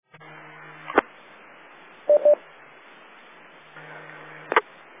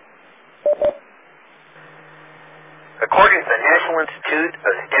National Institute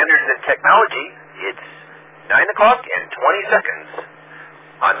of Standards and Technology. It's 9 o'clock and 20 seconds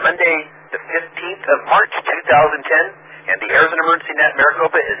on Monday, the 15th of March, 2010, and the Arizona Emergency Net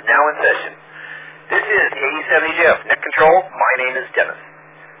Maricopa is now in session. This is KE7EJF Net Control. My name is Dennis.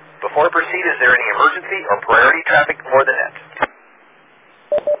 Before I proceed, is there any emergency or priority traffic for the net?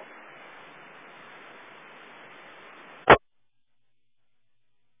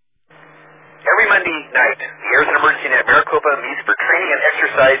 Every Monday night, the Arizona Emergency Net Maricopa meets for training and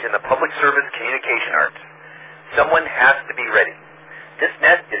exercise in the public service communication arts. Someone has to be ready. This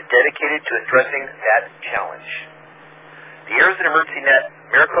net is dedicated to addressing that challenge. The Arizona Emergency Net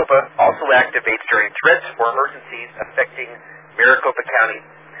Maricopa also activates during threats or emergencies affecting Maricopa County.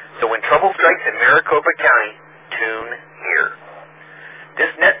 So when trouble strikes in Maricopa County, tune here. This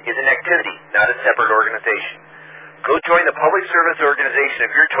net is an activity, not a separate organization. Go join the public service organization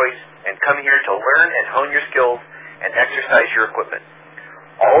of your choice and come here to learn and hone your skills and exercise your equipment.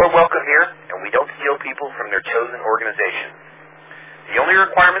 All are welcome here, and we don't steal people from their chosen organization. The only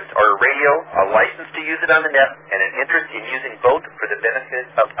requirements are a radio, a license to use it on the net, and an interest in using both for the benefit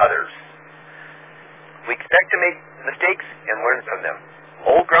of others. We expect to make mistakes and learn from them.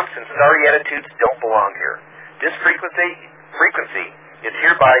 Old grumps and sorry attitudes don't belong here. This frequency is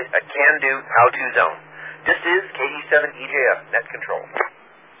hereby a can-do, how-to zone. This is KE7EJF Net Control.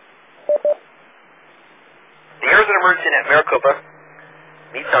 The Arizona Emergency Net Maricopa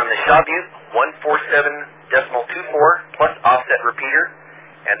meets on the Shaw Butte 147.24 plus offset repeater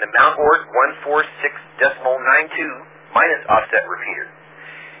and the Mount Ord 146.92 minus offset repeater.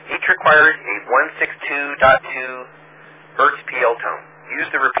 Each requires a 162.2 Hertz PL tone.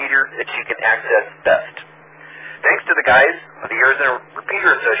 Use the repeater that you can access best. Thanks to the guys of the Arizona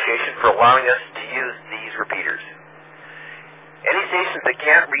Repeater Association for allowing us to use these repeaters. Any stations that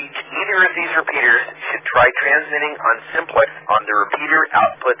can't reach either of these repeaters should try transmitting on simplex on the repeater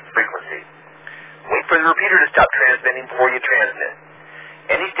output frequency. Wait for the repeater to stop transmitting before you transmit.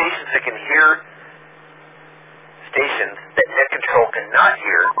 Any stations that can hear stations that Net Control cannot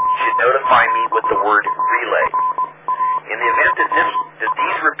hear should notify me with the word relay. In the event that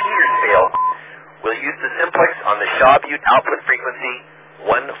these repeaters fail, we'll use the simplex on the Shaw Butte output frequency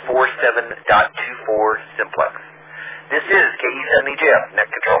 147.24 simplex. This is KE7EJF Net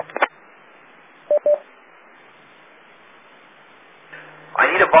Control. I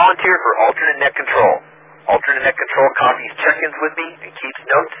need a volunteer for alternate net control. Alternate net control copies check-ins with me and keeps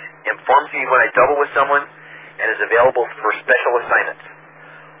notes, informs me when I double with someone, and is available for special assignments.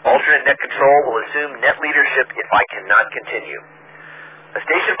 Alternate net control will assume net leadership if I cannot continue. A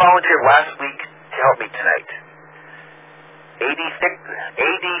station volunteered last week to help me tonight.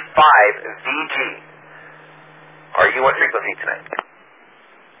 85VG. Are you on frequency tonight?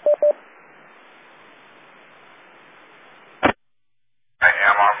 I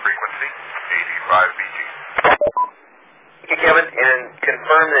am on frequency, 85VG. Thank you, Kevin, and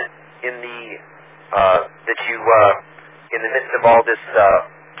confirm that in the midst of all this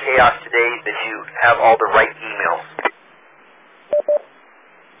chaos today, that you have all the right emails.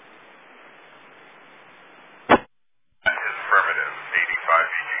 Affirmative,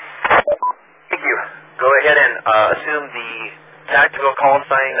 85VG. Thank you. Go ahead and assume the tactical call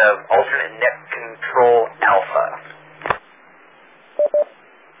sign of alternate net control alpha.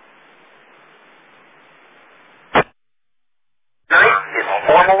 Tonight is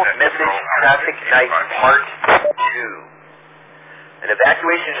formal message traffic night part 2. An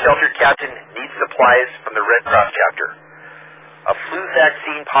evacuation shelter captain needs supplies from the Red Cross chapter. A flu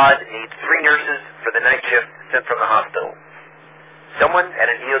vaccine pod needs 3 nurses for the night shift sent from the hospital. Someone at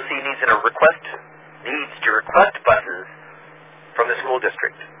an EOC needs to request buses from the school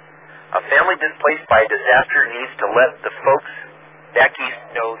district. A family displaced by a disaster needs to let the folks back east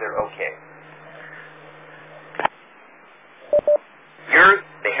know they're okay. You're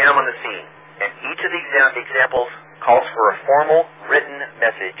the ham on the scene, and each of these examples calls for a formal written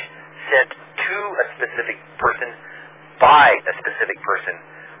message sent to a specific person by a specific person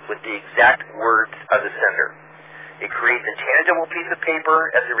with the exact words of the sender. It creates a tangible piece of paper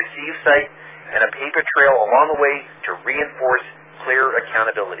at the receive site and a paper trail along the way to reinforce clear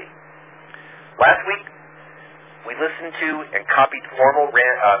accountability. Last week, we listened to and copied formal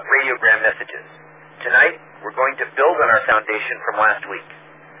radiogram messages. Tonight, we're going to build on our foundation from last week.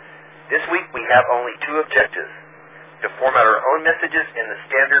 This week, we have only 2 objectives: to format our own messages in the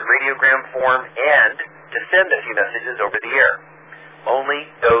standard radiogram form and to send a few messages over the air. Only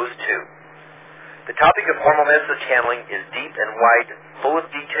those 2. The topic of formal message handling is deep and wide, full of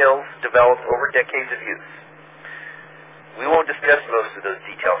details developed over decades of use. We won't discuss most of those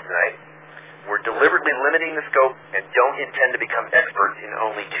details tonight. We're deliberately limiting the scope and don't intend to become experts in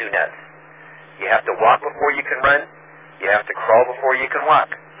only 2 nets. You have to walk before you can run. You have to crawl before you can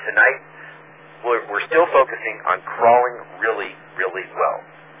walk. Tonight, we're still focusing on crawling really, really well.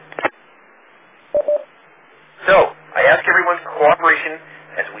 So, I ask everyone's cooperation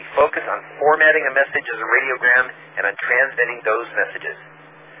as we focus on formatting a message as a radiogram and on transmitting those messages.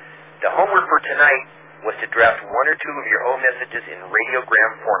 The homework for tonight was to draft 1 or 2 of your own messages in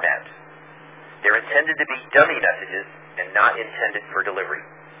radiogram format. They're intended to be dummy messages and not intended for delivery.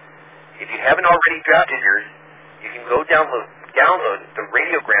 If you haven't already drafted yours, you can go download the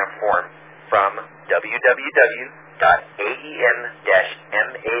radiogram form from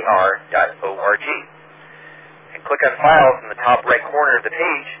www.aten-mar.org and click on Files in the top right corner of the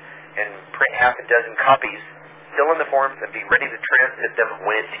page and print half a dozen copies, fill in the forms, and be ready to transmit them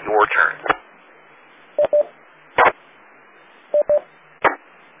when it's your turn.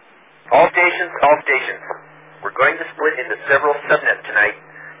 All stations. We're going to split into several subnets tonight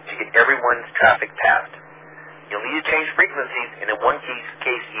to get everyone's traffic passed. You'll need to change frequencies, and in one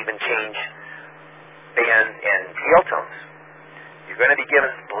case even change bands and PL tones. You're going to be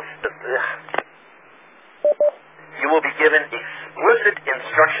given explicit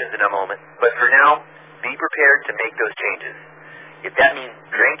instructions in a moment, but for now, be prepared to make those changes. If that means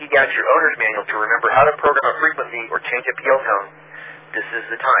cranking out your owner's manual to remember how to program a frequency or change a PL tone, this is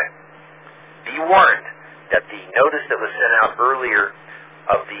the time. Be warned that the notice that was sent out earlier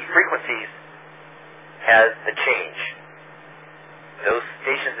of the frequencies has a change. Those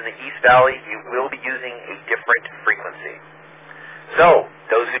stations in the East Valley, you will be using a different frequency. So,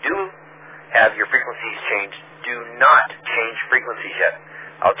 those who do have your frequencies changed, do not change frequencies yet.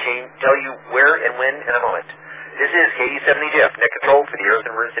 I'll tell you where and when in a moment. This is KE7EJF, net control for the Earth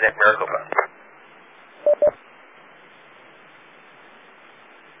Emergency Net Maricopa.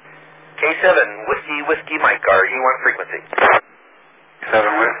 K7, Whiskey Mike, are you on frequency? 7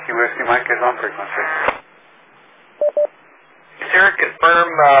 Whiskey Mike is on frequency. Sir, confirm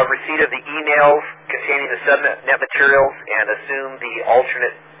receipt of the emails containing the subnet materials and assume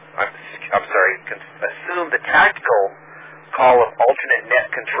the tactical call of alternate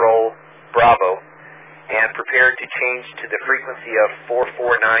net control Bravo and prepare to change to the frequency of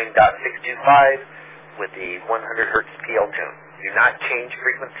 449.625 with the 100 Hz PL tune. Do not change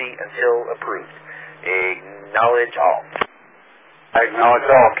frequency until approved. Acknowledge all. I acknowledge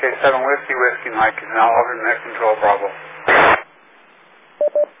all. K7 Whiskey Mike is now alternate net control Bravo.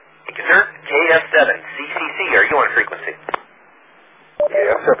 Thank you, sir. KF7CCC, are you on frequency?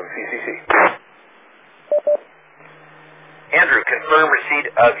 KF7CCC. Andrew, confirm receipt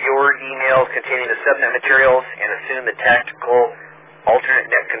of your emails containing the subnet materials and assume the tactical alternate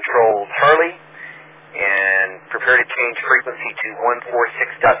net control Charlie and prepare to change frequency to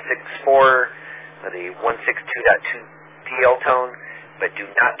 146.64 with a 162.2 PL tone, but do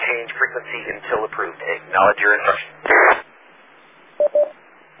not change frequency until approved. Acknowledge your instructions.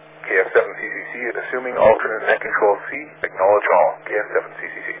 KF7CCC, assuming alternate net control C, acknowledge all.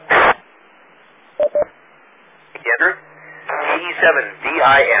 KF7CCC. Andrew?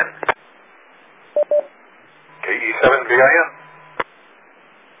 KE7VIN. KE7VIN.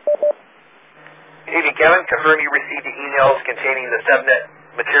 Good evening, Kevin. Confirm you received the emails containing the subnet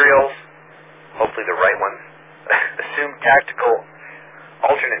materials, hopefully the right ones. Assume tactical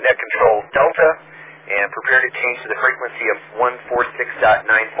alternate net control Delta and prepare to change to the frequency of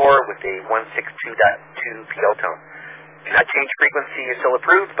 146.94 with a 162.2 PL tone. Do not change frequency until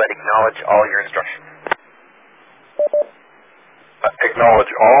approved, but acknowledge all your instructions.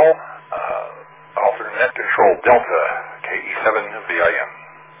 Acknowledge all. Alternate net control Delta, KE7VIN.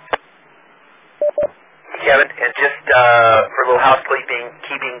 Kevin, and just for a little housekeeping,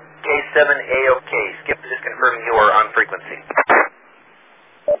 keeping K7A-OK. Skip just confirming you are on frequency.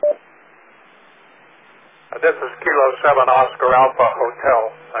 This is Kilo 7 Oscar Alpha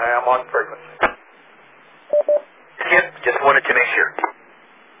Hotel. I am on frequency. Skip, just wanted to make sure.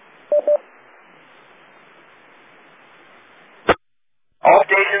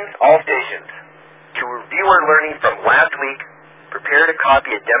 All stations. To review our learning from last week, prepare to copy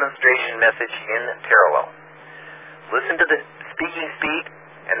a demonstration message in parallel. Listen to the speaking speed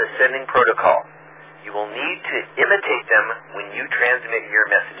and the sending protocol. You will need to imitate them when you transmit your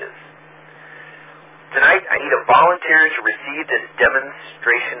messages. Tonight, I need a volunteer to receive this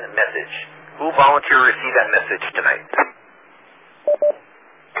demonstration message. Who will volunteer to receive that message tonight?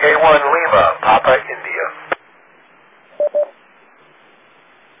 K1 Lima, Papa India.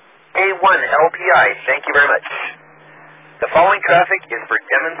 A1 LPI, thank you very much. The following traffic is for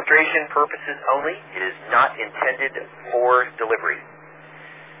demonstration purposes only. It is not intended for delivery.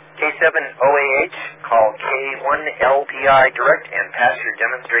 K7OAH, call K1LPI direct and pass your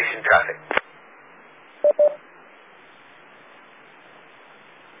demonstration traffic.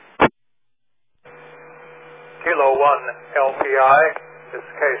 Kilo 1 LPI, this is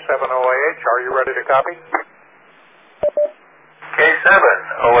K7OAH. Are you ready to copy?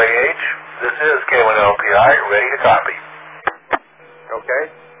 K7OAH, this is K1LPI, ready to copy. Okay.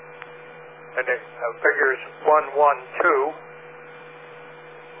 And it figures 112,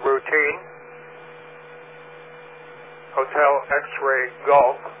 routine, Hotel X-Ray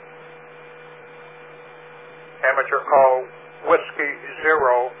Golf, amateur call Whiskey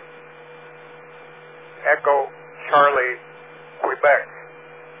 0, Echo Charlie, Quebec.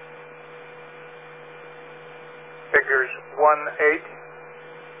 Figures 18,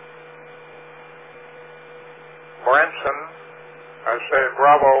 Branson, I say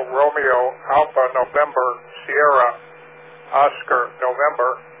Bravo Romeo Alpha November Sierra Oscar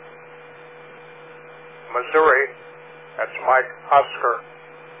November, Missouri, that's Mike Oscar.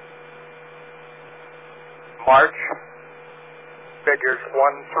 March, figures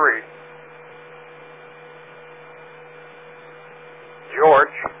 13.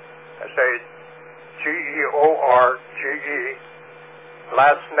 George, I say George,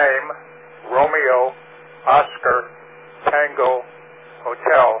 last name Romeo Oscar Tango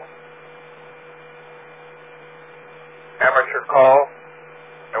Hotel. Amateur call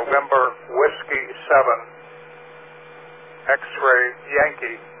November Whiskey 7, X-Ray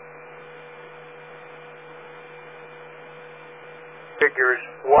Yankee. Figures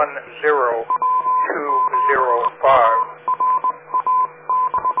 10205.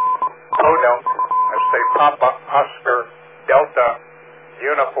 Hotel, I say Papa Oscar Delta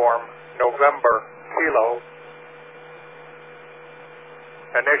Uniform November Kilo.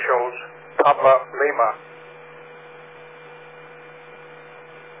 Initials Papa Lima.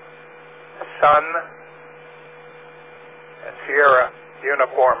 Sun and Sierra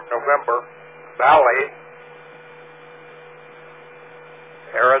Uniform November Valley,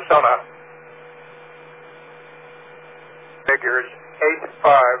 Arizona. Figures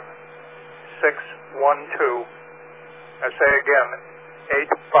 85612. I say again,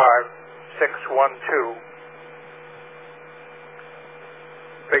 85612.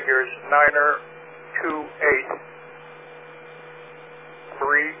 Figures 928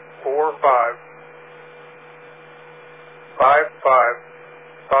 345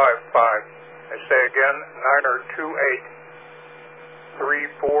 5555. I say again, 928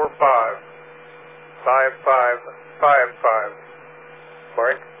 345 5555.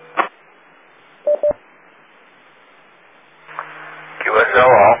 Break.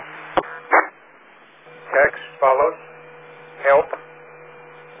 QSL all. Text follows. Help.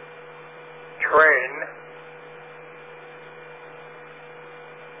 Train.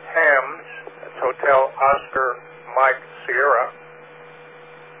 Hams, that's Hotel Oscar Mike Sierra.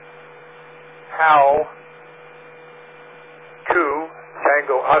 How. 2,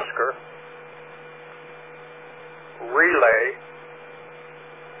 Tango Oscar. Relay.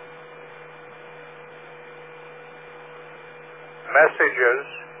 Messages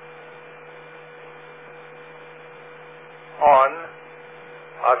on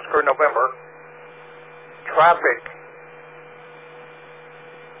Oscar November. Traffic.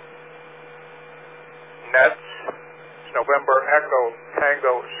 Nets. It's November Echo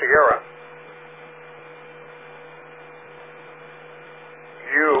Tango Sierra.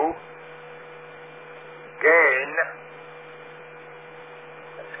 U. Gain.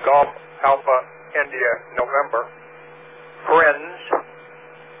 It's Golf Alpha India November. Friends.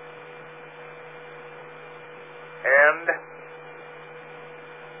 And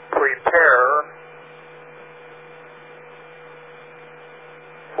prepare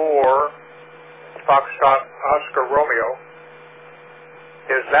for Foxtrot Oscar Romeo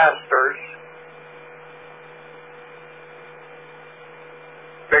disasters.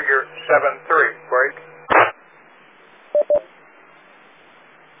 Figure 73. Break.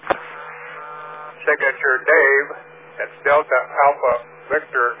 Signature Dave. That's Delta Alpha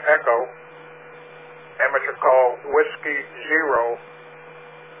Victor Echo. Amateur call Whiskey 0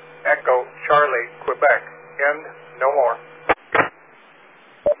 Echo Charlie Quebec. End. No more.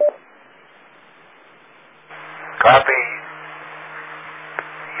 Copy.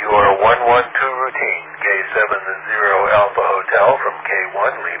 You are 112 routine, K7 Alpha Hotel from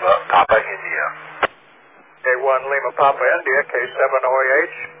K1 Lima Papa India. K1 Lima Papa India,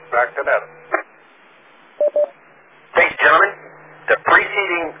 K7OAH. Back to net. Thanks, gentlemen. The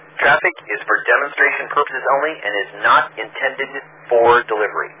preceding traffic is for demonstration purposes only and is not intended for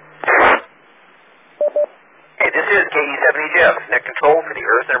delivery. Hey, this is KE7EJF, net control for the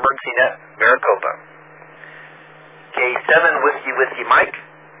Earth Emergency Net, Maricopa. K7 Mike,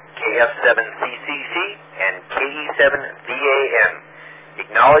 KF7CCC, and KE7VAN.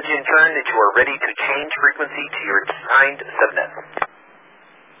 Acknowledge in turn that you are ready to change frequency to your assigned subnet.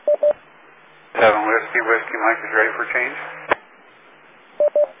 7 Whiskey Mike is ready for change.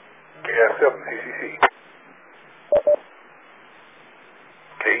 KF7CCC.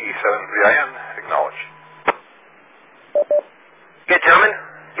 KE7VIN, acknowledged. Good, gentlemen.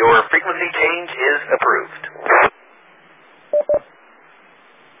 Your frequency change is approved.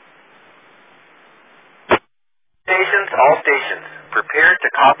 All stations, prepare to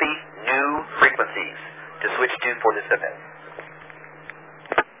copy new frequencies to switch to for the subnet.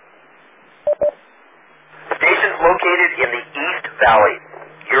 Stations located in the East Valley.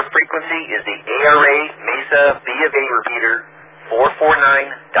 Your frequency is the ARA Mesa B of A repeater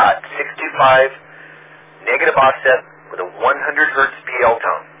 449.625 negative offset with a 100 Hz PL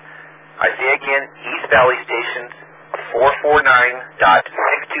tone. I say again, East Valley stations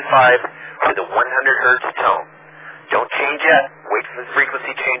 449.625 with a 100 Hz tone. Don't change yet. Wait for the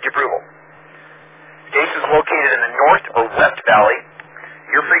frequency change approval. Stations located in the North or West Valley,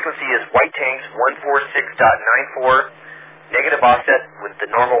 your frequency is White Tanks 146.94 negative offset with the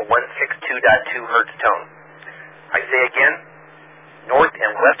normal 162.2 Hz tone. I say again, North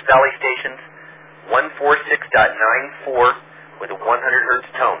and West Valley stations 146.94 with a 100 Hz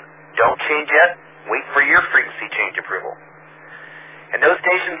tone. Don't change yet. Wait for your frequency change approval. And those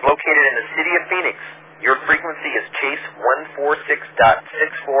stations located in the city of Phoenix, your frequency is Chase 146.64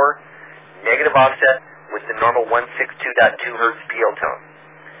 negative offset with the normal 162.2 Hz PL tone.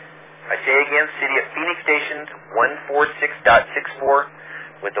 I say again, City of Phoenix stations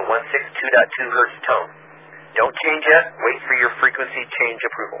 146.64 with the 162.2 Hz tone. Don't change yet. Wait for your frequency change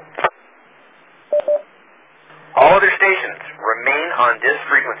approval. All other stations remain on this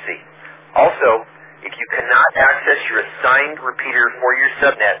frequency. Also, if you cannot access your assigned repeater for your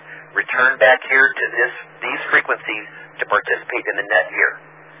subnet, return back here to these frequencies to participate in the net here.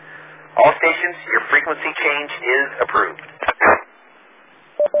 All stations, your frequency change is approved.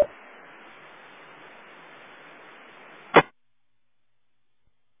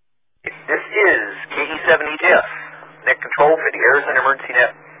 This is KE7EJF, net control for the Arizona Emergency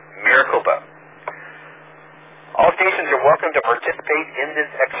Net, Maricopa. All stations are welcome to participate in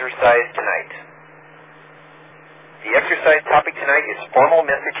this exercise tonight. The exercise topic tonight is Formal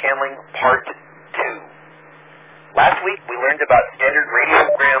Message Handling Part 2. Last week we learned about standard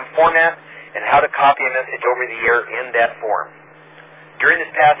radiogram format and how to copy a message over the air in that form. During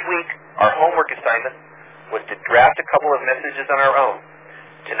this past week, our homework assignment was to draft a couple of messages on our own.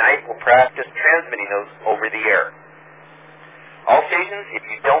 Tonight we'll practice transmitting those over the air. All stations, if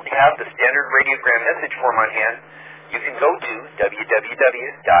you don't have the standard radiogram message form on hand, you can go to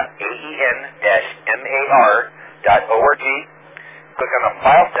www.aen-mar.org, click on the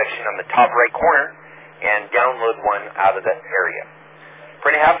file section on the top right corner, and download one out of that area.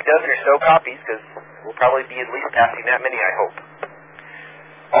 Print a half a dozen or so copies, because we'll probably be at least passing that many, I hope.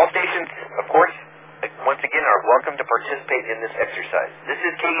 All stations, of course, once again, are welcome to participate in this exercise. This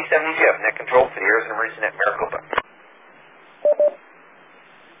is KE7EJF, net control for the Arizona Emergency Net, Maricopa.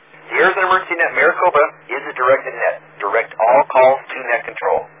 The Arizona Emergency Net, Maricopa is a directed net. Direct all calls to net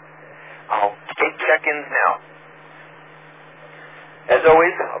control. I'll take check-ins now. As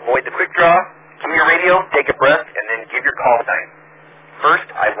always, avoid the quick draw, key your radio, take a breath, and then give your call sign.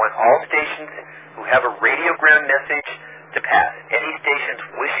 First, I want all stations who have a radiogram message to pass. Any stations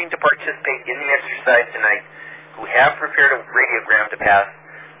wishing to participate in the exercise tonight who have prepared a radiogram to pass,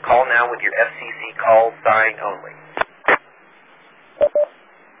 call now with your FCC call sign only.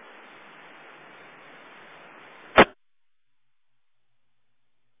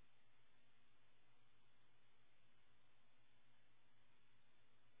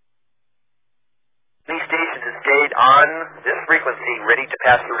 These stations have stayed on this frequency ready to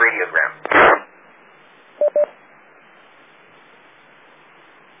pass the radiogram.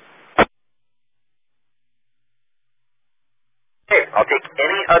 Okay, I'll take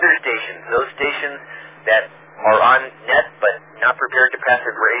any other stations, those stations that are on net but not prepared to pass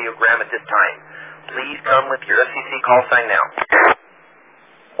a radiogram at this time. Please come with your FCC call sign now.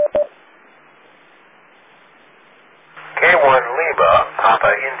 K1 Lima,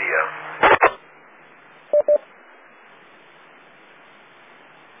 Papa India.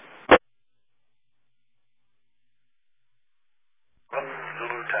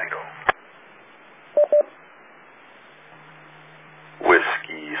 Zulu Tango.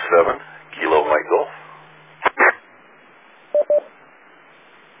 Whiskey 7, Kilo Mike Golf.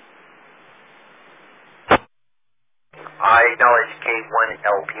 I acknowledge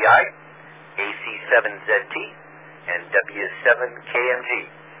K1LPI, AC7ZT, and W7KMG.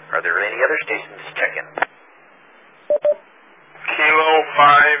 Are there any other stations to check in? Kilo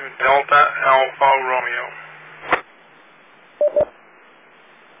 5 Delta Alpha Romeo.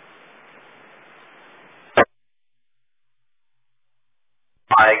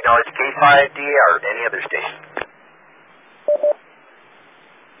 I acknowledge K5DAR. Any other station?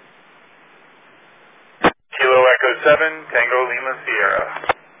 Kilo Echo 7 Tango Lima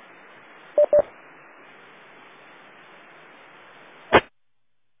Sierra.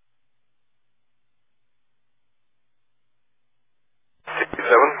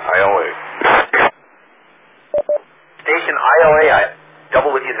 ILA. Station ILA, I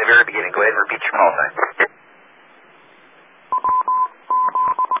double with you in the very beginning. Go ahead and repeat your call sign.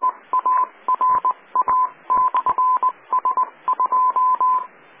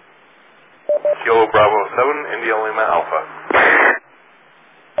 Kilo Bravo 7 India Lima Alpha.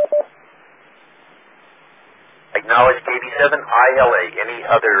 Acknowledge KB7 ILA. Any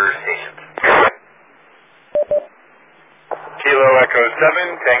other stations? Kilo Echo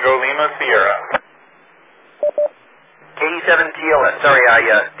 7 Tango Lima Sierra. KE7 TLS. Sorry,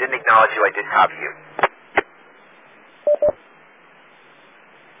 I didn't acknowledge you. I did copy you.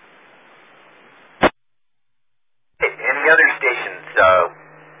 Any other stations to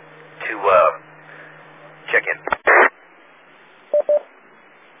check in?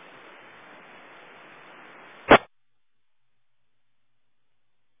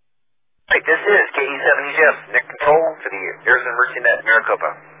 Right, this is KE7EJF, Net Control for the Arizona Emergency Net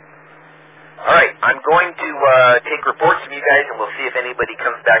Maricopa. All right, I'm going to take reports from you guys, and we'll see if anybody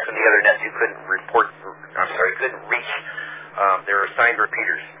comes back from the other nets who couldn't reach their assigned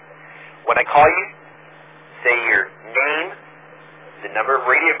repeaters. When I call you, say your name, the number of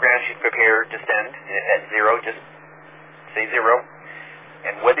radiograms you've prepared to send, and if that's 0, just say 0,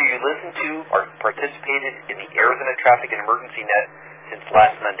 and whether you listened to or participated in the Arizona Traffic and Emergency Net since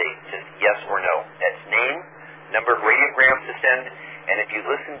last Monday, just yes or no. That's name, number of radiograms to send, and if you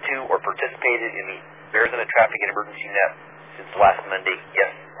listened to or participated in the Arizona Traffic and Emergency Net since last Monday,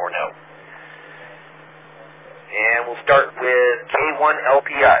 yes or no. And we'll start with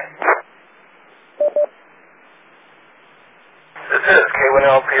K1LPI. This is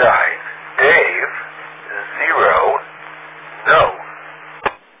K1LPI. Dave is 0. No.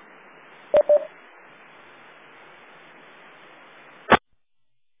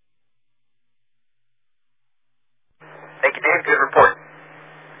 Thank you, Dave. Good report.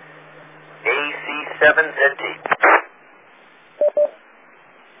 AC7ZT.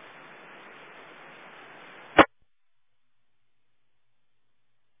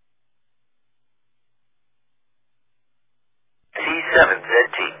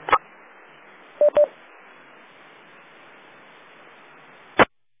 C7ZT.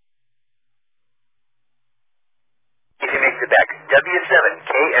 If you make it back,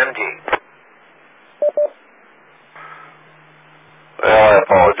 W7KMG. Well, I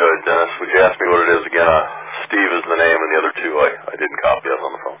apologize, Dennis. Would you ask me what it is again? Steve is the name, and the other two I didn't copy. I was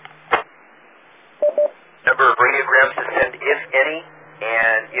on the phone. Number of radiograms to send, if any,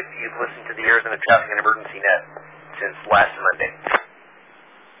 and if you've listened to the Arizona Traffic and Emergency Net since last Monday.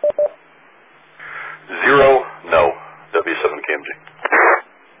 0. No. W7KMG.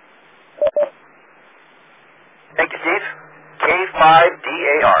 Thank you, Steve.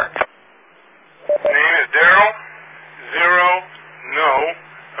 K5DAR. Name is Daryl. 0. No,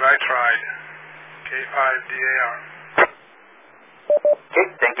 but I tried. K5DAR. Okay,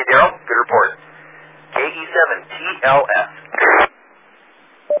 thank you, Daryl. Good report. KE7TLS.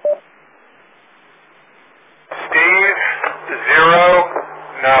 Steve, 0.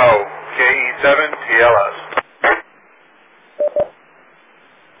 No. KE7TLS.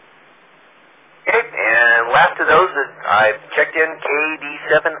 Okay, and last of those that I've checked in,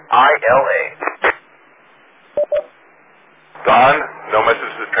 KD7ILA. Don, no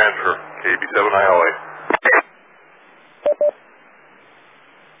message to transfer. KB7ILA.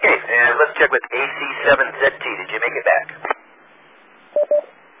 Okay, and let's check with AC7ZT. Did you make it back?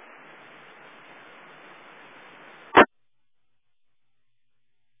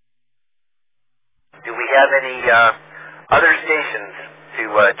 Do we have any other stations to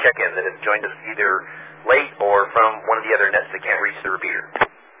check in that have joined us either late or from one of the other nets that can't reach the repeater?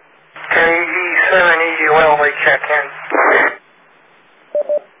 KE7EJF, late check-in.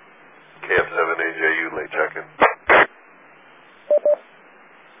 KF7AJU, late check-in.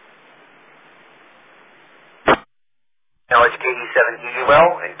 Acknowledge KE7EUL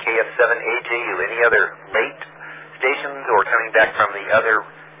and KF7AJU. Any other late stations or coming back from the other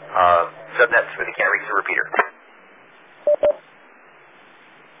subnets where they can't reach the repeater?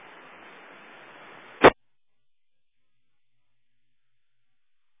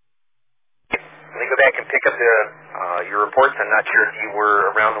 your reports. I'm not sure if you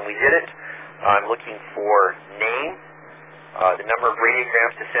were around when we did it. I'm looking for name, the number of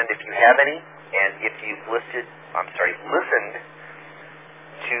radiograms to send if you have any, and if you've listened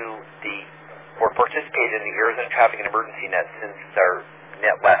to or participated in the Arizona Traffic and Emergency Net since our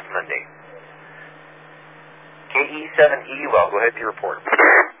net last Monday. KE7EJF, go ahead with your report.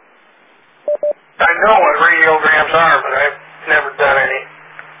 I know what radiograms are, but I've never done any.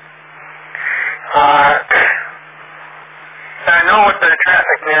 I know what the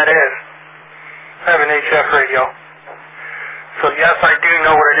traffic net is. I have an HF radio. So yes, I do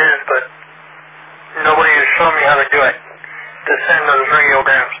know what it is, but nobody has shown me how to do it, to send those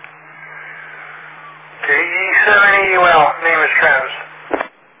radiograms. KE7EJF, name is Travis.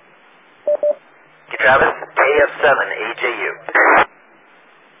 Okay, Travis, KE7EJF.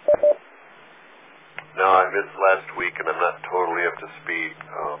 No, I missed last week and I'm not totally up to speed.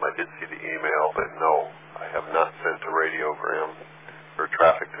 I did see the email, but no, I have not sent a radiogram or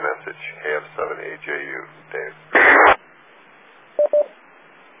traffic message. KE7EJF, Dave.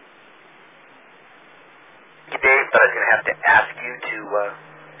 Dave, but I was going to have to ask you to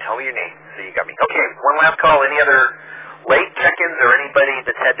tell me your name, so you got me. Okay, one last call. Any other late check-ins or anybody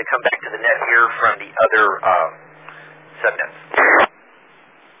that's had to come back to the net here from the other subnets?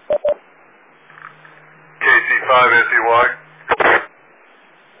 KC5SEY.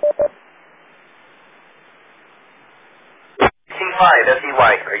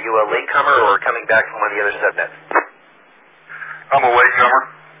 KC5SEY, are you a latecomer or coming back from one of the other subnets? I'm a latecomer.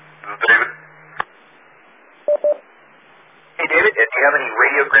 This is David. Hey, David, do you have any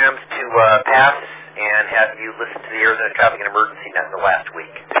radiograms to pass, and have you listened to the Arizona Traffic and Emergency Net in the last week?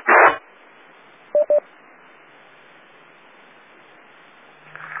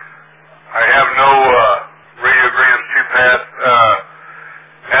 I have no radiograms to pass.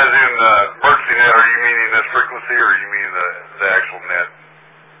 As in emergency net, are you meaning this frequency, or are you meaning the actual net?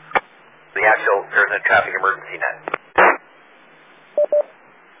 The actual Arizona Traffic Emergency Net.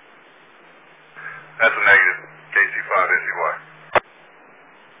 That's a negative. KC5SEY.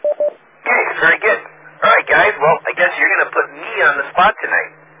 Okay, very good. All right, guys, well, I guess you're going to put me on the spot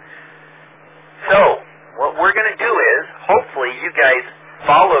tonight. So, what we're going to do is, hopefully you guys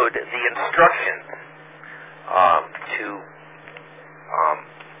followed the instructions to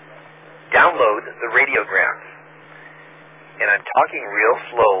download the radiograms. And I'm talking real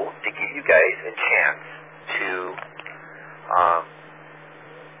slow to give you guys a chance to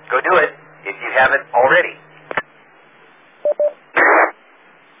go do it if you haven't already.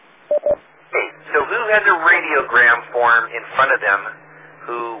 Okay, so who has a radiogram form in front of them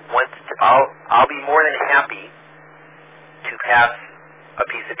who wants to, I'll be more than happy to pass a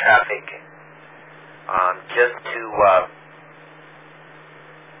piece of traffic just to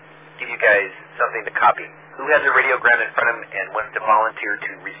give you guys something to copy. Who has a radiogram in front of them and wants to volunteer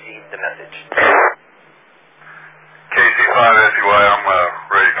to receive the message? KC5SEY, I'm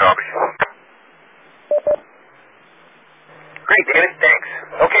ready to copy. Great, David, thanks.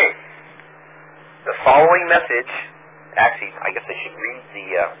 Okay, the following message, actually, I guess I should read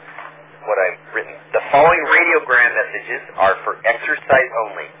what I've written. The following radiogram messages are for exercise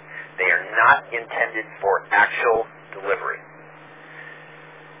only. They are not intended for actual delivery.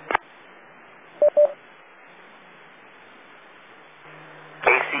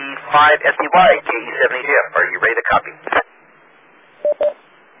 KC5SEY, KE7EJF, are you ready to copy?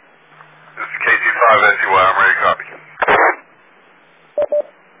 This is KC5SEY, I'm ready to copy.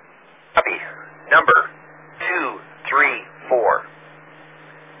 Copy. Number 234.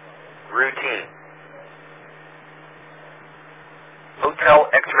 Routine. Hotel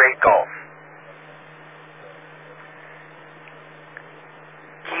X-Ray Golf.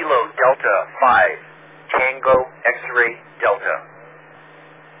 Kilo Delta 5. Tango X-Ray Delta.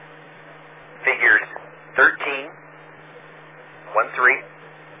 Figures 13. 13.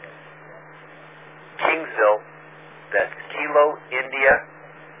 Kingsville. That's Kilo India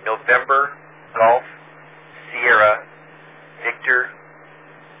November Golf Sierra Victor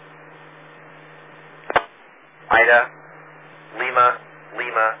Ida Lima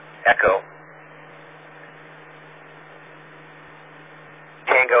Echo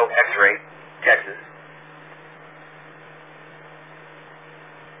Tango X-Ray Texas.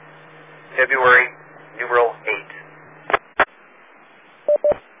 February numeral 8.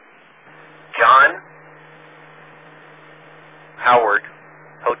 John Howard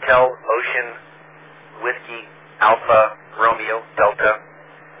Hotel Ocean Whiskey Alpha Romeo Delta.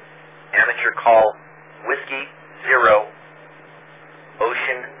 Amateur call Whiskey 0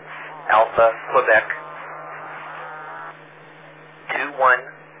 Ocean Alpha Quebec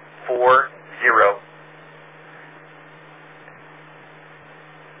 2140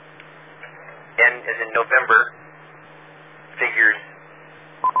 as in November, figures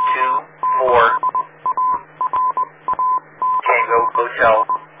 2-4 Tango Hotel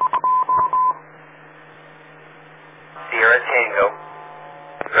Sierra Tango.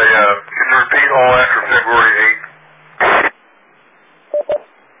 Hey, can you repeat all after February 8th?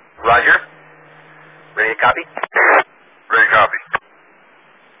 Roger. Ready to copy? Ready to copy.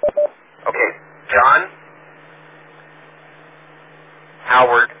 Okay. John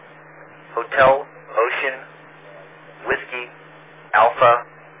Howard Hotel Ocean Whiskey Alpha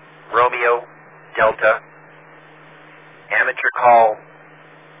Romeo Delta Amateur Call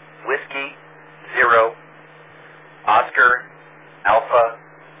Whiskey 0 Oscar Alpha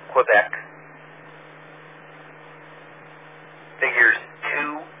Quebec. Figures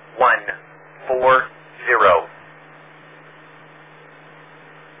 2140.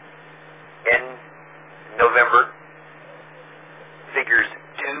 In November, figures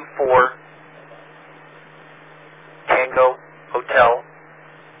 24 Tango Hotel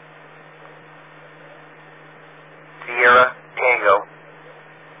Sierra Tango.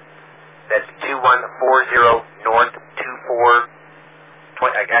 That's 2140 North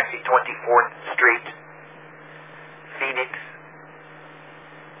 24th Street, Phoenix,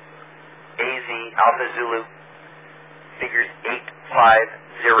 AZ Alpha Zulu, figures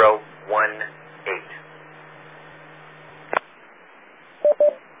 85018.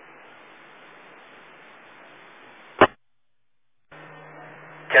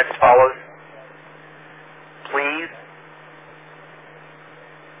 Text follows. Please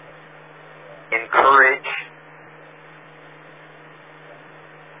encourage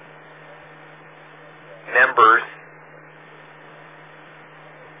members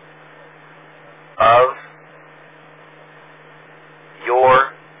of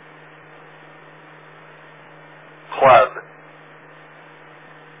your club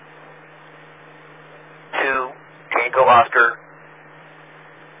to Tango Oscar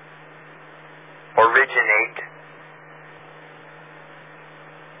originate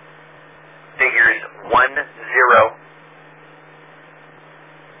figures 10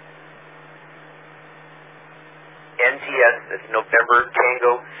 NTS, that's November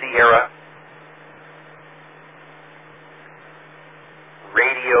Tango Sierra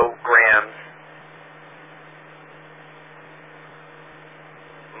radiograms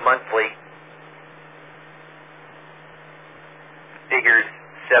monthly, figures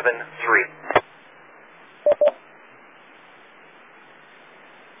 7-3.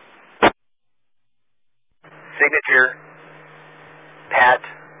 Signature Pat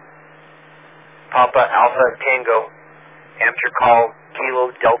Papa Alpha Tango Amateur Call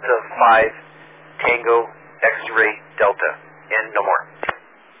Kilo Delta 5 Tango X-Ray Delta, and no more.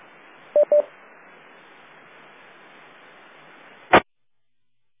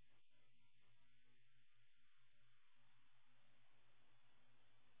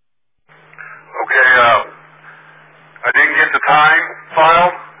 Okay, I didn't get the time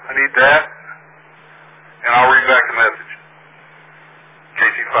file. I need that. And I'll read back the message.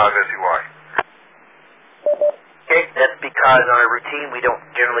 KC7EJF. Okay, that's because on a routine we don't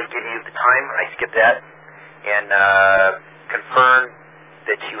generally give you the time. I skip that and confirm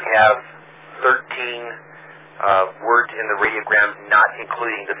that you have 13 words in the radiogram, not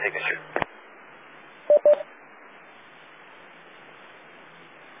including the signature.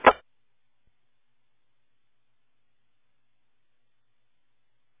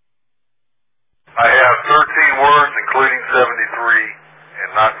 I have 13 words, including 73,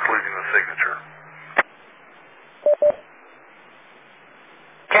 and not including the signature.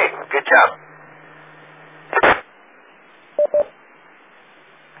 Okay, good job.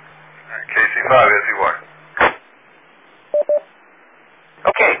 KC7EJF.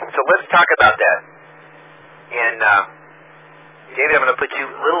 Okay, so let's talk about that. And David, I'm going to put you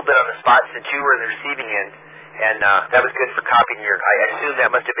a little bit on the spot since you were in the receiving end, and that was good for copying your, I assume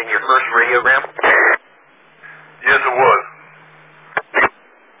that must have been your first radiogram? Yes, it was.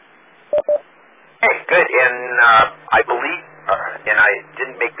 Hey, good, and I believe, and I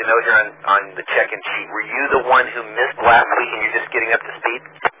didn't make the note here on the check-in sheet, were you the one who missed last week and you're just getting up to speed?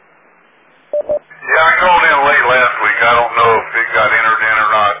 Yeah, I called in late last week. I don't know if it got entered in or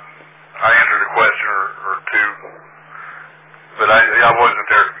not. I answered a question or two, but I wasn't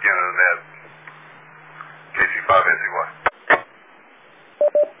there at the beginning of that. KC7EJF.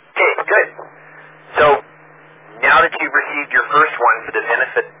 Okay, good. So, now that you've received your first one for the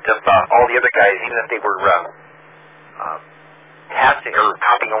benefit of all the other guys, even if they were passing or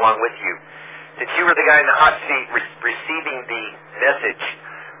hopping along with you, since you were the guy in the hot seat receiving the message,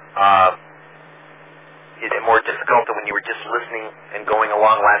 is it more difficult than when you were just listening and going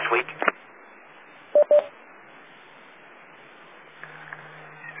along last week?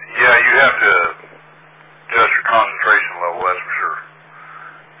 Yeah, you have to adjust your concentration level, that's for sure.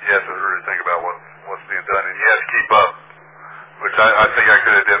 You have to really think about what's being done, and you have to keep up, which I think I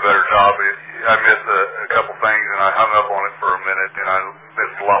could have done a better job. I missed a couple things, and I hung up on it for a minute, and I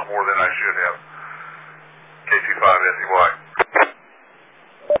missed a lot more than I should have. KE7EJF.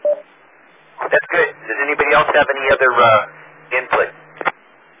 That's good. Does anybody else have any other input?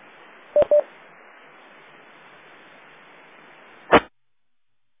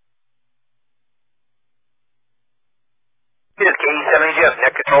 This is KE7EJF,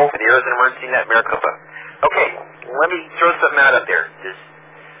 Net Control for the Arizona Emergency Net Maricopa. Okay, let me throw something out up there.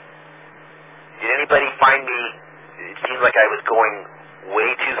 Did anybody find me, it seemed like I was going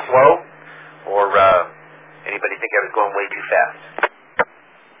way too slow, or anybody think I was going way too fast?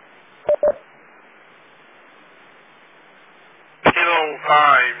 Kilo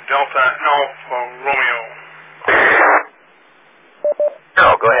 5, Delta Alpha Romeo.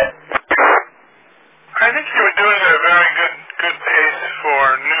 No, go ahead. I think you were doing a very good pace for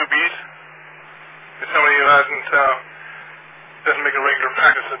newbies. For somebody who doesn't make a regular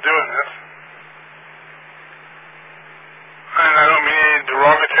practice of doing this. And I don't mean any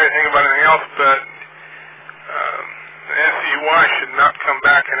derogatory thing about anything else, but the NCUI should not come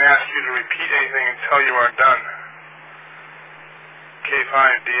back and ask you to repeat anything until you are done.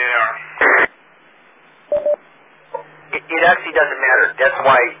 K5DAR. It actually doesn't matter. That's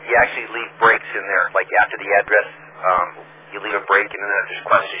why you actually leave breaks in there. Like after the address, you leave a break, and then if there's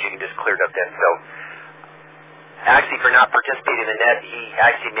questions, you can just clear it up then. So, actually, for not participating in the net, he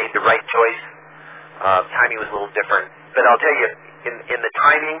actually made the right choice. Timing was a little different. But I'll tell you, in the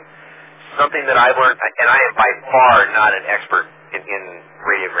timing, something that I've learned, and I am by far not an expert in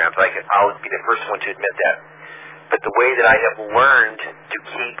radiograms. I'll be the first one to admit that. But the way that I have learned to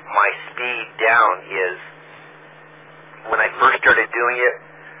keep my speed down is, when I first started doing it,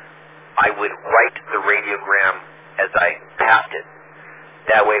 I would write the radiogram as I passed it.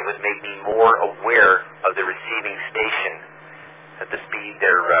 That way it would make me more aware of the receiving station at the speed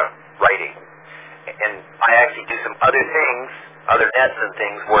they're writing. And I actually do some other things, other nets and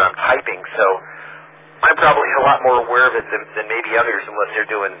things, where I'm typing, so I'm probably a lot more aware of it than maybe others, unless they're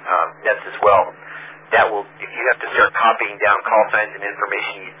doing nets as well. That will, if you have to start copying down call signs and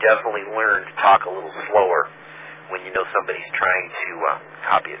information, you definitely learn to talk a little slower when you know somebody's trying to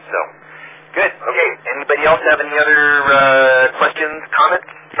copy it. So, good. Okay, anybody else have any other questions, comments?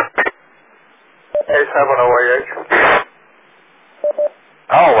 K7EJF.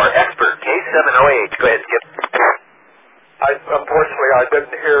 Oh, our expert, K7EJF. Go ahead, Skip. Unfortunately, I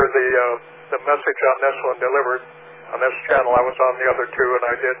didn't hear the message on this one delivered on this channel. I was on the other two, and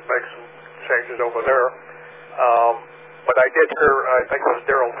I did make some changes over there. But I did hear, I think it was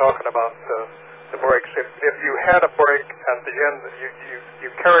Daryl talking about the breaks. If you had a break at the end, you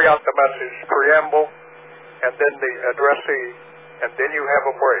carry out the message preamble, and then the addressee, and then you have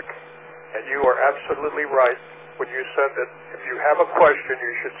a break. And you are absolutely right when you said that if you have a question,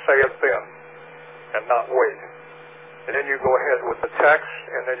 you should say it then, and not wait. And then you go ahead with the text,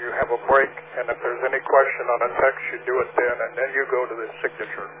 and then you have a break, and if there's any question on a text, you do it then, and then you go to the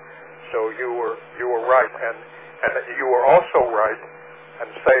signature. So you were right, and you were also right in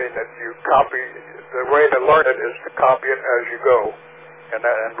saying that you copy, the way to learn it is to copy it as you go, and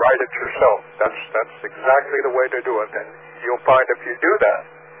write it yourself. That's exactly the way to do it, and you'll find if you do that,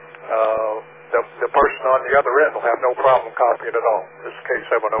 the person on the other end will have no problem copying it all. This is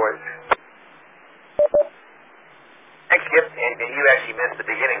K7EJF. Thanks, Skip. And you actually missed the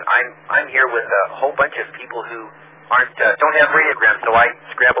beginning. I'm here with a whole bunch of people who don't have radiograms, so I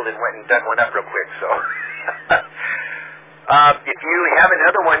scrambled and went and done one up real quick. So, if you have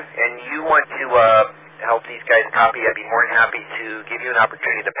another one and you want to help these guys copy, I'd be more than happy to give you an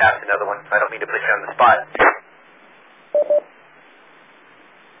opportunity to pass another one. I don't mean to put you on the spot.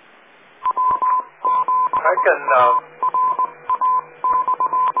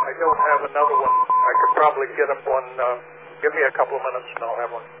 I don't have another one. I could probably get up one. Give me a couple of minutes and I'll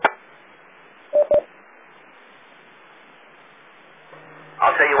have one.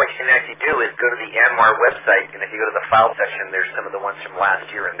 I'll tell you what you can actually do is go to the ANMAR website, and if you go to the file section, there's some of the ones from last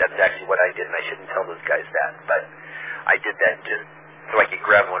year, and that's actually what I did, and I shouldn't tell those guys that, but I did that just so I could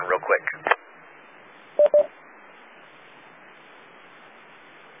grab one real quick.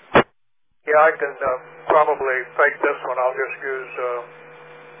 Yeah, I can probably fake this one. I'll just use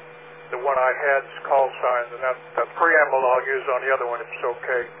the one I had's call signs, and that preamble I'll use on the other one if it's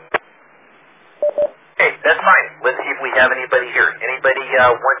okay. Okay, that's fine. Let's see if we have anybody here. Anybody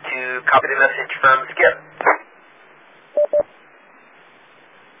want to copy the message from Skip?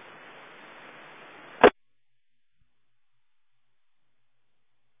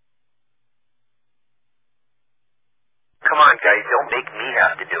 Don't make me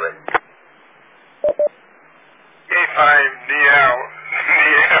have to do it. KE7EJF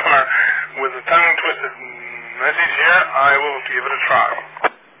with a tongue-twisted message here. I will give it a try.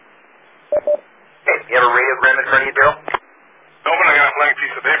 Hey, you have a radiogram in front of you, Daryl? No, but I got a blank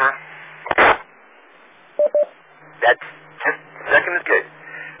piece of paper. That's just a second is good.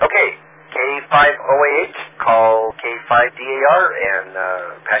 Okay, K5OAH, call K5DAR and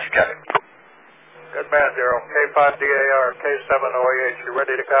pass your traffic. Good man, Daryl. K5DAR, K7OAH. You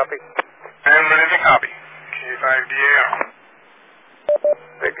ready to copy? I'm ready to copy. K5DAR.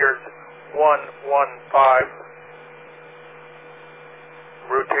 Figures 115.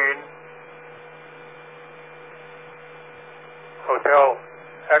 Routine. Hotel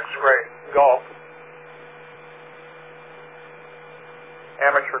X-ray Golf.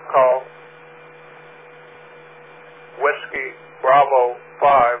 Amateur call. Whiskey Bravo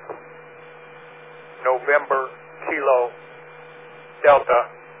 5. November Kilo Delta.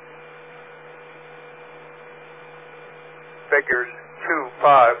 Figures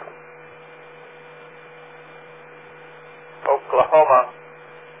 25. Oklahoma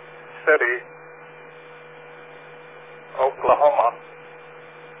City, Oklahoma.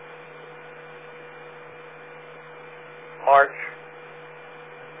 March.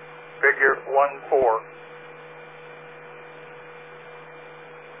 Figure 14.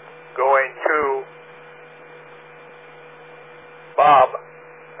 Going to Bob,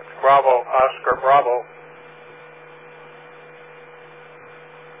 that's Bravo, Oscar Bravo.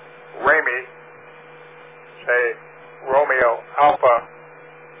 Ramey, say Romeo Alpha,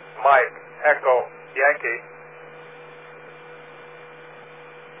 Mike Echo Yankee.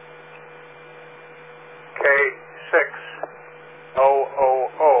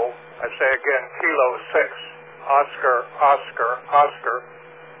 K6EJF, I say again, Kilo 6, Oscar, Oscar, Oscar.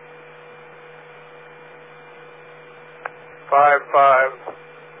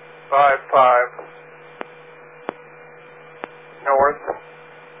 5555 north.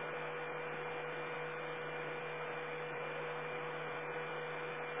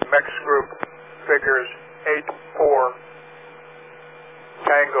 Mex group figures 84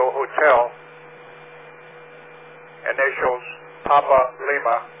 Tango Hotel. Initials Papa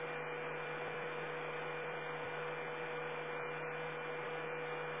Lima.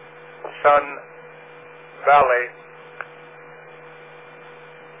 Sun Valley,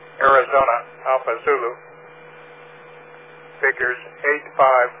 Arizona, Alpha Zulu. Figures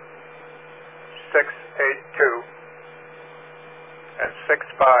 85682 and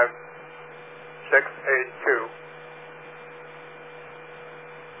 65682.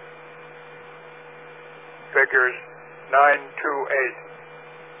 Figures 928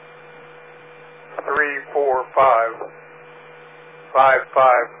 345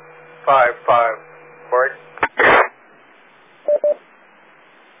 5555. Break.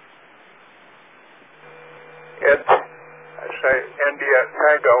 It, I say India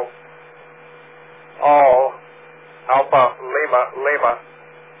Tango, all Alpha Lima Lima.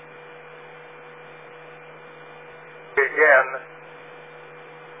 Begin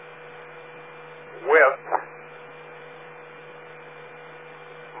with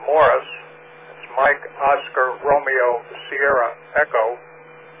Morris, it's Mike Oscar Romeo Sierra Echo,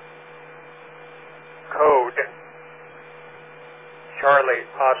 code Charlie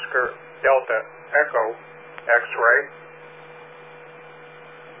Oscar Delta Echo X-ray.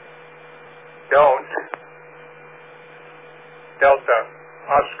 Don't Delta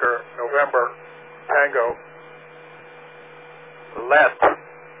Oscar November Tango. Let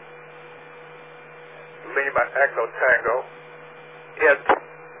Lima Echo Tango. It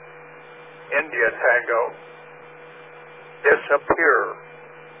India Tango. Disappear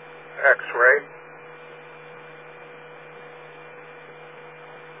X-ray.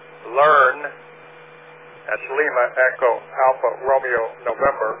 Learn, that's Lima Echo Alpha Romeo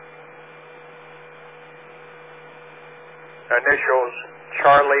November. Initials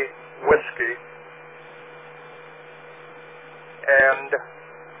Charlie Whiskey. And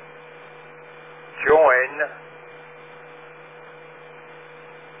join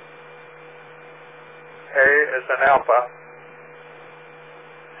A is an Alpha.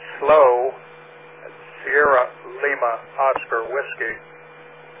 Slow, Sierra Lima Oscar Whiskey.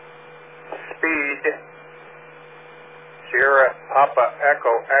 Speed, Sierra Papa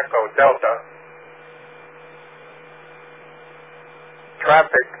Echo Echo Delta.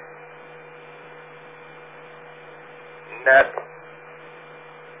 Traffic, net,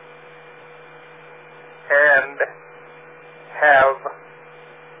 and have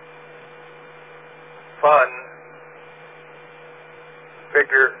fun.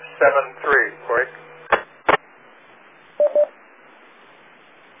 Figure 7-3, break.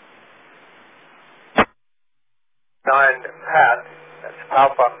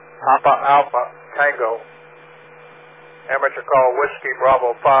 Papa Alpha Tango. Amateur call Whiskey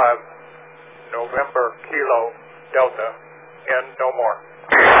Bravo 5, November Kilo Delta, N no more.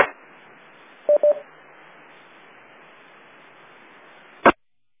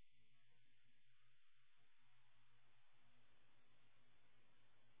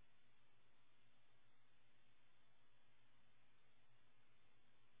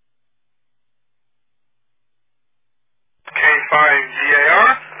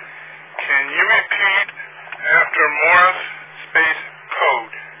 K7EJF, can you repeat after Morse space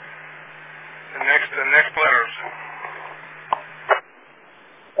code? The next letters.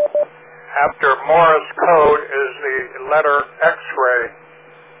 After Morse code is the letter X-ray.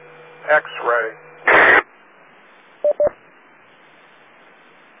 X-ray.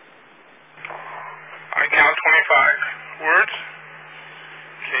 I count 25 words.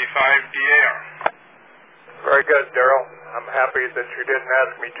 K7EJF. Very good, Daryl. I'm happy that you didn't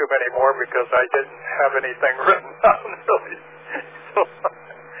ask me too many more because I didn't have anything written down really. So,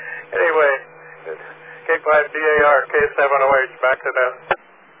 anyway, K5DAR, K7OH, back to that.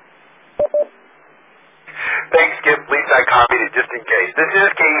 Thanks, Skip. At least I copied it just in case. This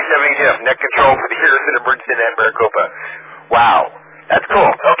is KE7EJF, net control for the Harrison Emergency Net Maricopa. Wow, that's cool.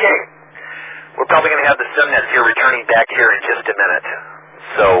 Okay, we're probably going to have the subnets here returning back here in just a minute.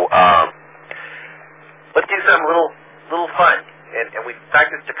 So, let's do some little fun. And we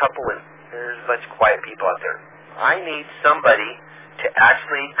practiced a couple, and there's a bunch of quiet people out there. I need somebody to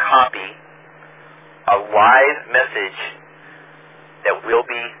actually copy a live message that will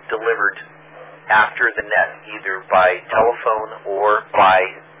be delivered after the net, either by telephone or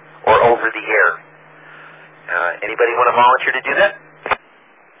over the air. Anybody want to volunteer to do that?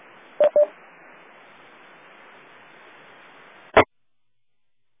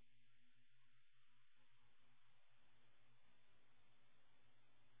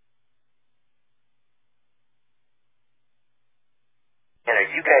 And are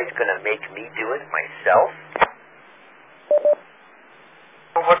you guys going to make me do it myself?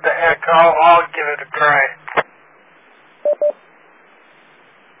 What the heck? I'll give it a try.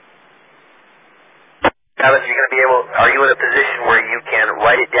 Alice, you're going to be able, are you in a position where you can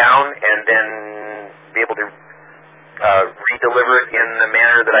write it down and then be able to re-deliver it in the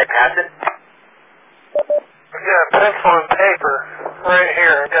manner that I pass it? I've got a pencil and paper right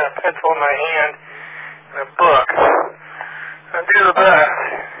here. I've got a pencil in my hand and a book. I'll do the best.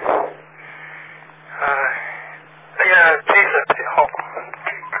 I got a piece of paper.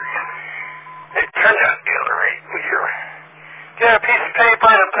 It turned out the other way. Got a piece of paper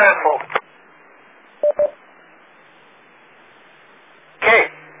and a pencil. Okay.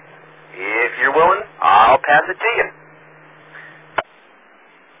 If you're willing, I'll pass it to you.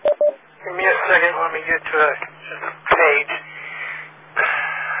 Give me a second. Let me get to just a page.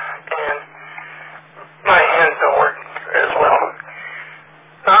 And my hands don't work as well.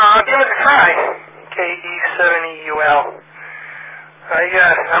 Give it a try. KE7EUL.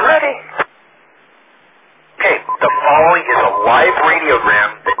 I'm ready. Okay, the following is a live radiogram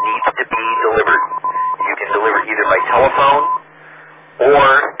that needs to be delivered. You can deliver it either by telephone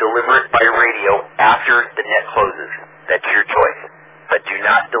or deliver it by radio after the net closes. That's your choice. But do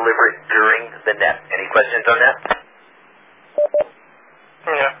not deliver it during the net. Any questions on that?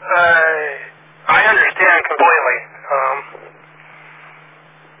 Yeah, I understand completely.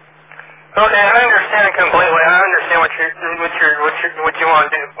 Okay, I understand it completely. I understand what you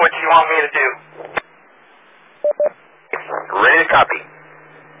want to do. What you want me to do. Ready to copy.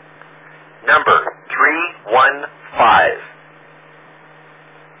 Number 315.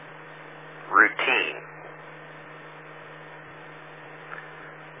 Routine.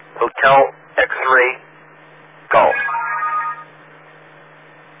 Hotel X-ray Golf.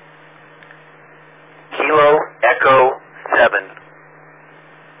 Kilo Echo 7.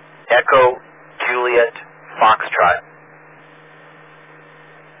 Echo Juliet Foxtrot.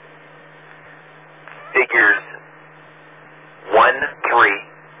 Figures 1-3.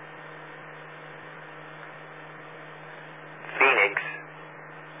 Phoenix,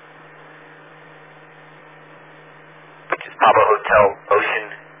 which is Papa Hotel Ocean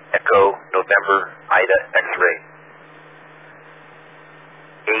Echo November Ida X-ray.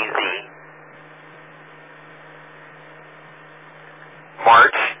 AZ.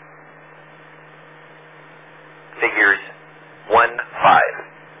 March. Figures 1-5.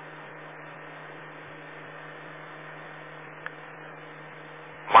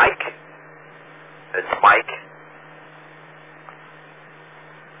 Mike. That's Mike.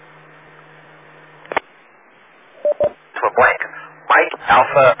 So blank. Mike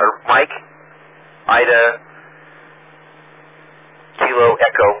Alpha or Mike Ida Kilo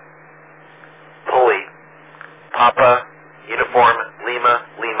Echo, pulley, Papa, Uniform, Lima,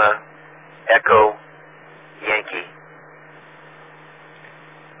 Lima, Echo, Yankee.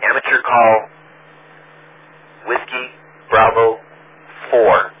 Amateur call, Whiskey, Bravo,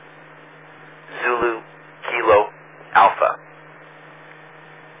 4, Zulu, Kilo, Alpha.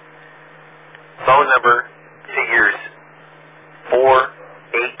 Phone number, figures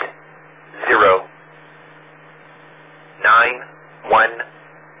 480-917-3043.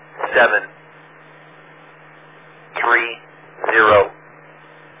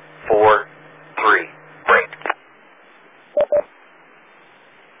 Break.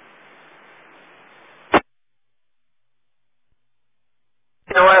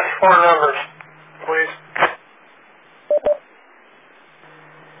 The last four numbers, please.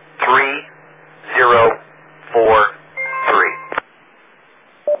 3043.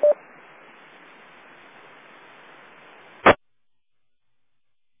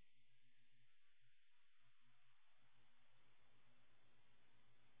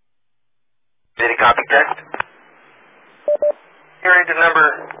 Did it copy text? You read the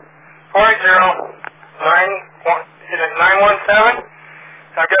number 480-917.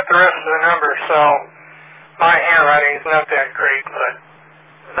 I've got the rest of the numbers, so my handwriting is not that great, but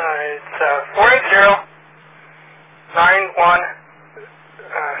it's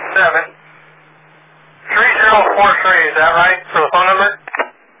 480-917-3043. Is that right for the phone number?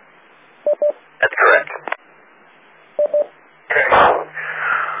 That's correct. Okay.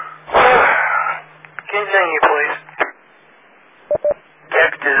 Continue, please.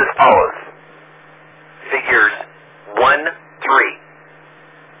 Text is as follows. Figures 1, 3.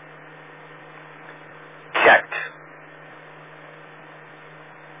 Checked.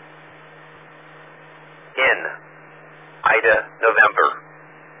 In. Ida, November.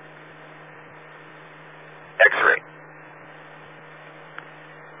 X-ray.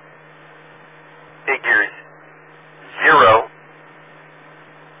 Figures 0.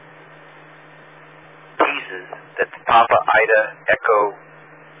 Pieces. That's Papa, Ida, Echo,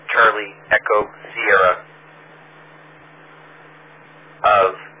 Charlie, Echo, Sierra.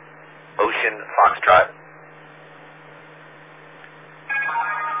 Of Ocean, Foxtrot.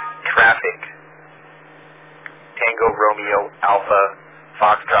 Traffic. Tango, Romeo, Alpha,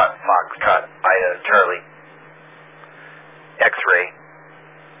 Foxtrot, Foxtrot, Ida, Charlie. X-ray.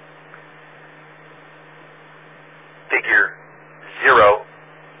 Figure 0.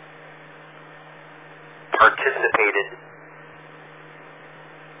 Participated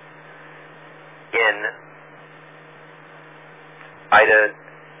in Ida,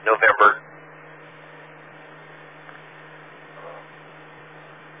 November.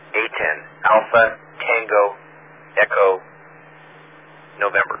 ATEN, Alpha, Tango, Echo,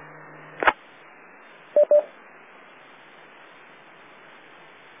 November.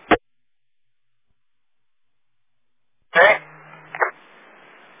 Okay.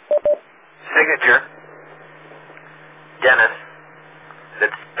 Signature, Dennis.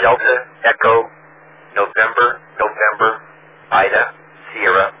 That's Delta, Echo, November, November, Ida,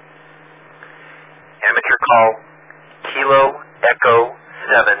 Sierra. Amateur call, Kilo, Echo,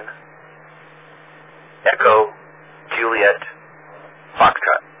 7, Echo, Juliet,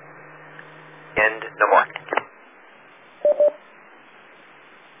 Foxtrot. End, no more.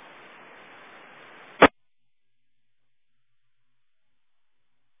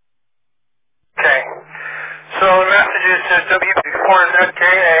 Okay. So the message is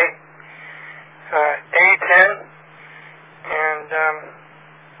W4ZKA, A10,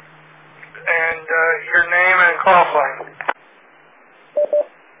 and your name and call sign.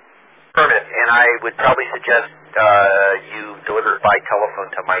 Permit, and I would probably suggest you deliver it by telephone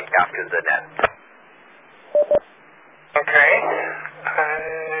to Mike after the net. Okay.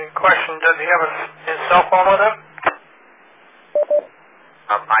 Question, does he have his cell phone with him?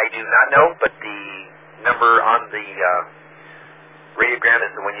 I do not know, but the number on the radiogram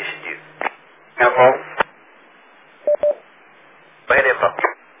is the one you should use. Info. Go ahead, info.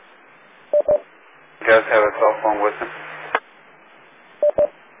 He does have a cell phone with him.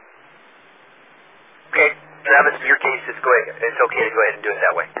 Okay, Travis, in your case, it's okay to go ahead and do it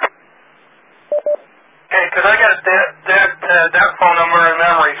that way. Okay, because I got that phone number in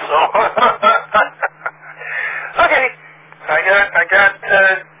memory, so. Okay, I got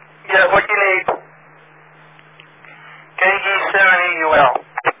what you need. KE7EJF.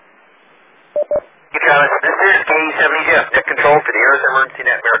 Hey, Travis, this is KE7EJF, net control for the Arizona Emergency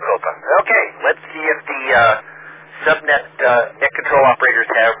Net Maricopa. Okay, let's see if the subnet net control operators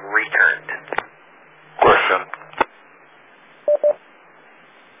have returned. Question.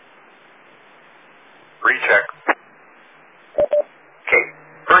 Recheck. Okay,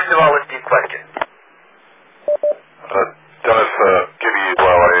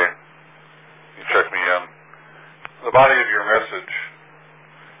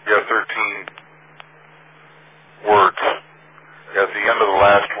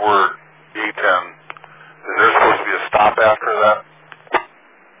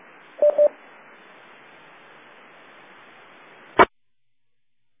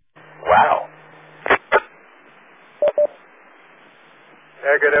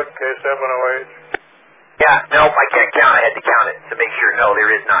 negative, K7EJF. Yeah, no, I can't count. I had to count it to make sure. No,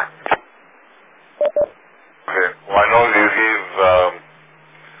 there is not. Okay. Well, I know you gave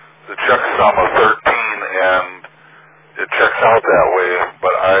the checksum of 13, and it checks out that way,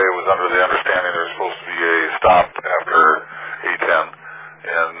 but I was under the understanding there's supposed to be a stop after ATEN,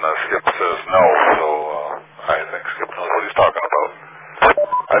 and Skip says no, so I think Skip knows what he's talking about.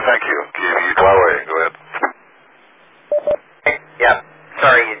 I thank you. KE7EJF, go ahead. Yeah,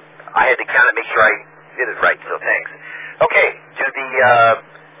 sorry, I had to count it, make sure I did it right, so thanks. Okay,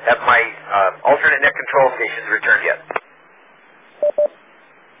 have my alternate net control stations returned yet?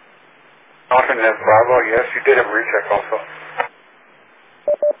 Alternate net Bravo, yes, you did have a recheck also.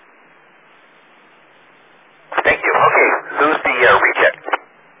 Thank you. Okay, who's the recheck?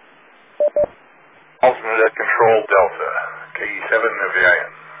 Alternate net control Delta,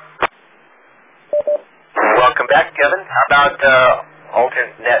 KE7EJF. Welcome back, Kevin. How about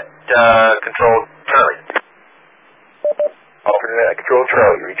alternate net control Charlie? Alternate net control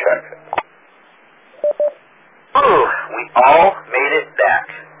Charlie, recheck. Ooh, we all made it back.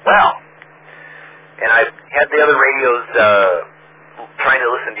 Wow. And I had the other radios trying to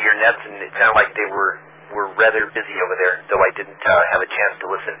listen to your nets, and it sounded like they were rather busy over there, though I didn't have a chance to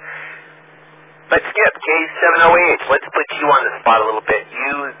listen. But Skip, KE7EJF, let's put you on the spot a little bit.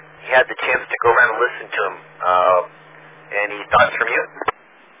 You had the chance to go around and listen to him. Any thoughts from you?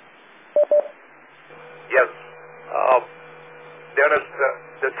 Yes. Dennis,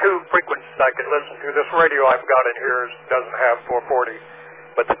 the two frequencies I can listen to, this radio I've got in here doesn't have 440,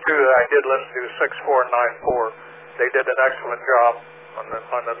 but the two that I did listen to, 64 and 94, they did an excellent job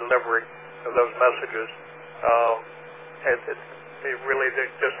on the delivery of those messages. They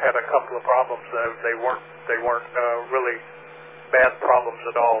just had a couple of problems. They weren't really bad problems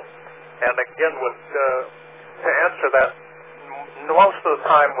at all. And again, to answer that, most of the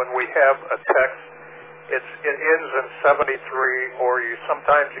time when we have a text, it ends in 73, or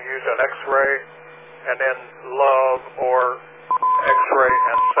sometimes you use an X-ray and then love or X-ray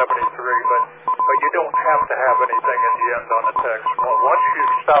and 73, but you don't have to have anything at the end on the text. Well, once you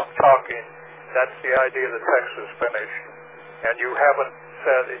stop talking, that's the idea the text is finished, and you haven't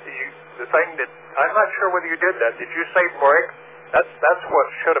said the thing that I'm not sure whether you did that. Did you say break? That's what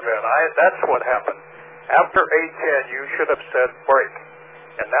should have been. That's what happened. After A10, you should have said break,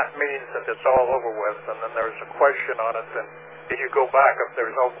 and that means that it's all over with. And then there's a question on it, and then you go back if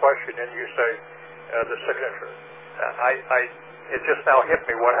there's no question, and you say the signature. It just now hit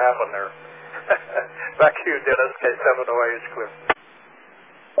me what happened there. Back to you, Dennis. K7EJF is clear.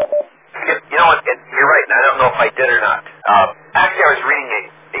 You know what? You're right, and I don't know if I did or not. Actually, I was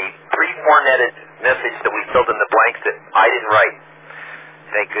reading a pre-formatted message that we filled in the blanks that I didn't write.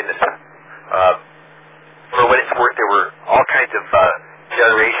 Thank goodness. For what it's worth, there were all kinds of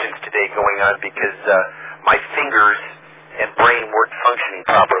gyrations today going on because my fingers and brain weren't functioning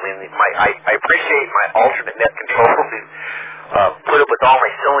properly. And I appreciate my alternate net control who put up with all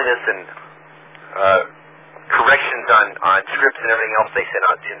my silliness and corrections on scripts and everything else they sent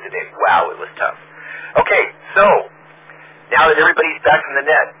out to him today. Wow, it was tough. Okay, so now that everybody's back from the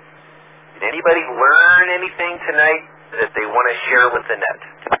net, did anybody learn anything tonight that they want to share with the net?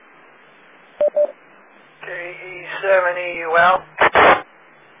 KE7EJF.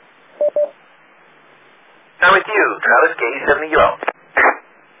 Now with you, Travis, KE7EJF.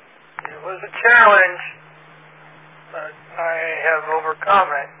 It was a challenge, but I have overcome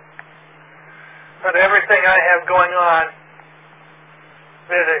it. But everything I have going on,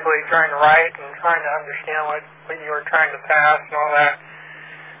 physically trying to write and trying to understand what you were trying to pass and all that,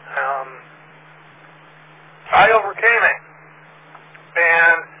 I overcame it.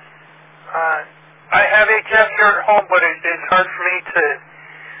 And I have HF here at home, but it's hard for me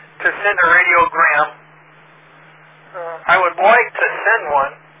to send a radiogram. I would like to send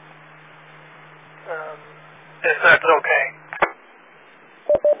one, if that's okay.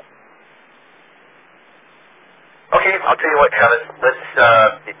 Okay, I'll tell you what, Travis. Let's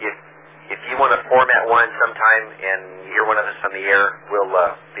if you want to format one sometime and you're one of us on the air, we'll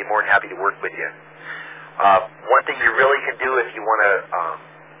be more than happy to work with you. One thing you really can do if you want to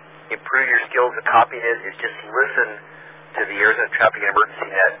improve your skills of copying it is just listen to the Arizona Traffic and Emergency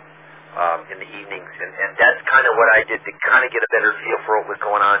Net in the evenings, and that's kind of what I did to kind of get a better feel for what was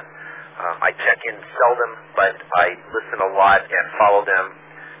going on. I check in seldom, but I listen a lot and follow them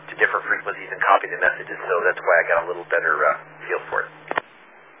to different frequencies and copy the messages, so that's why I got a little better feel for it.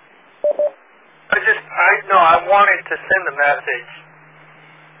 I wanted to send a message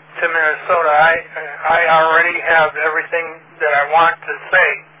to Minnesota. I already have everything that I want to say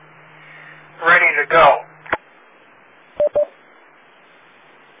ready to go.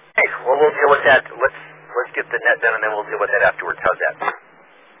 Well, we'll deal with that. Let's get the net done, and then we'll deal with that afterwards. How's that?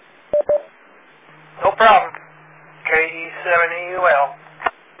 No problem. KE7EJF.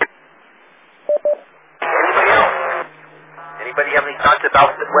 Anybody else? Anybody have any thoughts about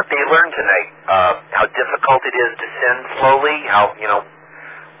what they learned tonight? How difficult it is to send slowly? How,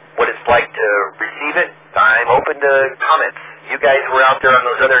 what it's like to receive it? I'm open to comments. You guys were out there on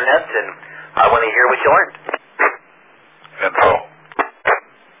those other nets, and I want to hear what you learned. Info.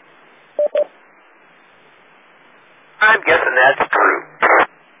 I'm guessing that's true.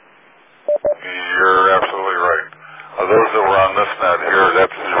 You're absolutely right. Those that were on this net here,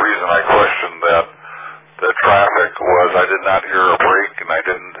 that's the reason I questioned that. The traffic was I did not hear a break, and I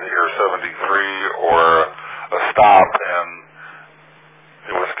didn't hear 73 or a stop, and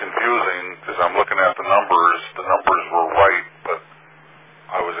it was confusing because I'm looking at the numbers. The numbers were right, but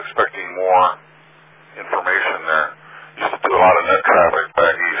I was expecting more information there. Used to do a lot of net traffic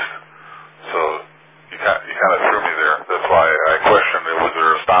back east, so you kind of threw me there. That's why I questioned was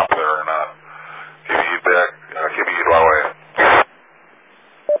there a stop there or not.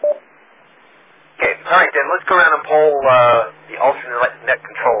 Okay, all right then, let's go around and poll the alternate net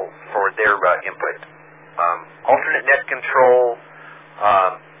control for their input. Alternate net control,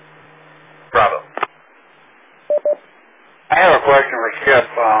 Bravo. I have a question for Skip.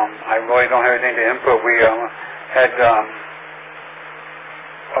 I really don't have anything to input. We had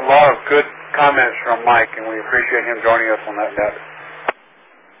a lot of good comments from Mike, and we appreciate him joining us on that net.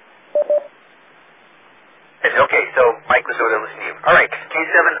 Okay, so Mike was over there listening to you. All right,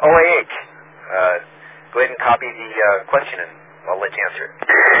 K7OAH. Go ahead and copy the question, and I'll let you answer it.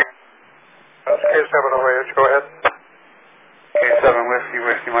 That's K7OAH. Go ahead. K7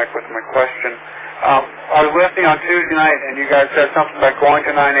 Whiskey Mike with my question. I was listening on Tuesday night, and you guys said something about going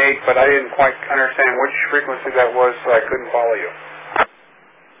to 9.8, but I didn't quite understand which frequency that was, so I couldn't follow you.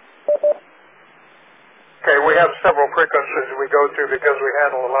 Okay, we have several frequencies we go to because we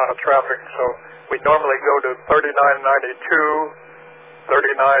handle a lot of traffic, so we normally go to 3992,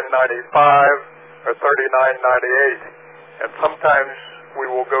 3995, or 3998, and sometimes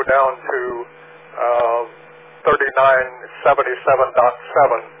we will go down to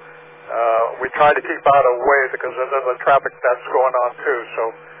 3977.7. We try to keep out of way because there's other traffic that's going on too.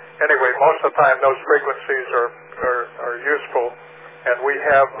 So anyway, most of the time those frequencies are useful, and we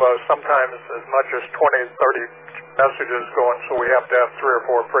have sometimes as much as 20, 30 messages going, so we have to have 3 or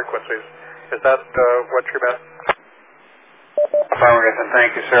 4 frequencies. Is that what you meant? Affirmative, and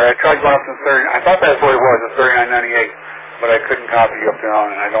thank you, sir. I tried going up to 30. I thought that's what it was, it's 3998, but I couldn't copy you up to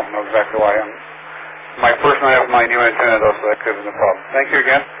on, and I don't know exactly why. My first night with my new antenna, though, so that could have been the problem. Thank you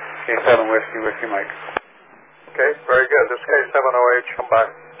again. K7 Whiskey Mike. Okay, very good. This K7OH, come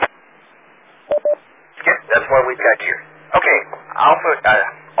back. Yeah, that's what we've got here. Okay,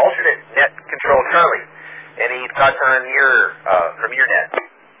 alternate net control, Charlie. Any thoughts on from your net?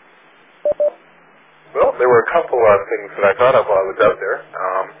 Well, there were a couple of things that I thought of while I was out there.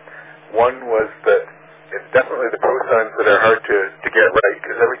 One was that it's definitely the pro signs that are hard to get right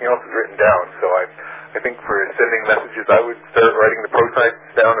because everything else is written down. So I think for sending messages, I would start writing the pro signs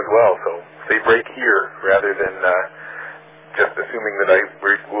down as well. So say break here rather than just assuming that I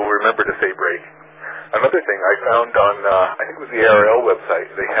will remember to say break. Another thing I found on, I think it was the ARL website,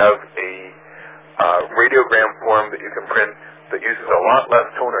 they have a radiogram form that you can print that uses a lot less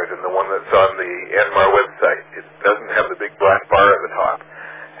toner than the one that's on the ANMAR website. It doesn't have the big black bar at the top.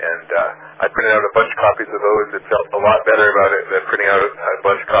 And I printed out a bunch of copies of those. It felt a lot better about it than printing out a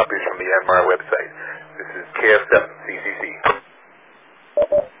bunch of copies from the ANMAR website. This is KF7CCC.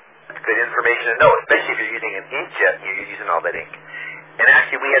 That's good information to know, especially if you're using an inkjet and you're using all that ink. And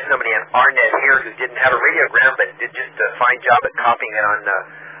actually, we had somebody on our net here who didn't have a radiogram, but did just a fine job at copying it on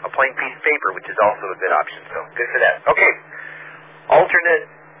a plain piece of paper, which is also a good option. So good for that. Okay, alternate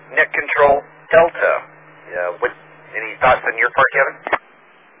net control Delta. Any thoughts on your part, Kevin?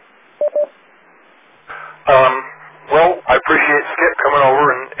 Well, I appreciate Skip coming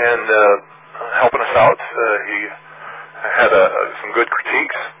over and helping us out. He had some good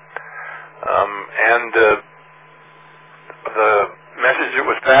critiques, and the message that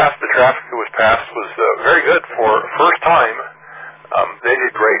was passed, the traffic that was passed, was very good for first time. They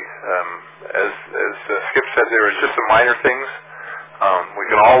did great. As Skip said, there was just some minor things. We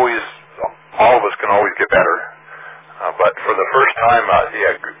can always, all of us can always get better. But for the first time,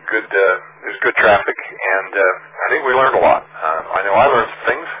 good. There's good traffic, and I think we learned a lot. I know I learned some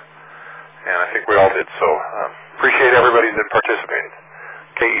things, and I think we all did. So appreciate everybody that participated.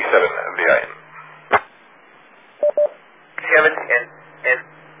 KE7EJF. Kevin, and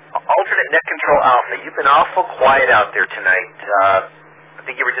alternate net control Alpha, you've been awful quiet out there tonight. I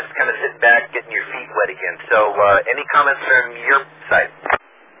think you were just kind of sitting back, getting your feet wet again. So any comments from your side?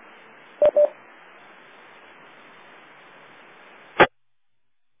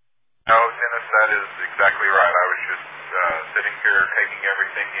 No, Dennis, that is exactly right. I was just sitting here, taking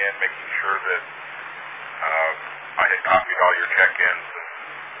everything in, making sure that I had copied all your check-ins, and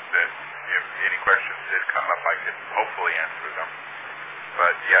that if any questions did come up, I could hopefully answer them.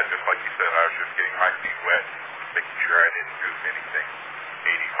 But yeah, just like you said, I was just getting my feet wet, making sure I didn't goof anything.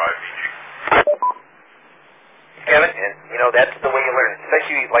 85EG. Kevin, and that's the way you learn,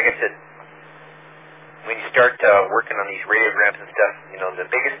 especially, like I said, when you start working on these radiograms and stuff, the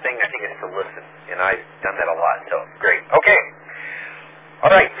biggest thing I think is to listen, and I've done that a lot, so great. Okay.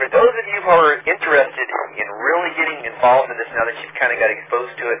 All right, for those of you who are interested in really getting involved in this now that you've kind of got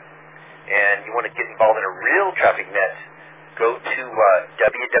exposed to it, and you want to get involved in a real traffic net, go to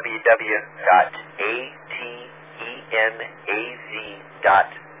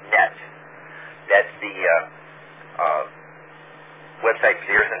www.atenaz.net. That's the website for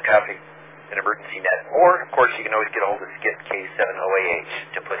the Arizona Traffic and Emergency Net. Or, of course, you can always get a hold of Skip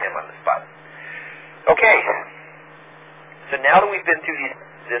KE7EJF to put him on the spot. Okay. So now that we've been through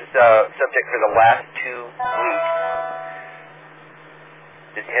this subject for the last 2 weeks,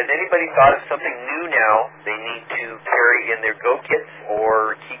 has anybody thought of something new now they need to carry in their go kits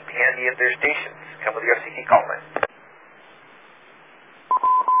or keep handy at their stations? Come with your FCC call line.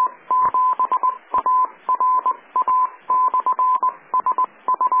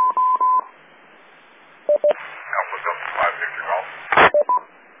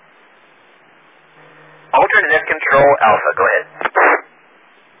 Alternate Control Alpha, go ahead.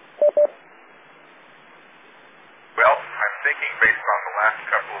 Well, I'm thinking based on the last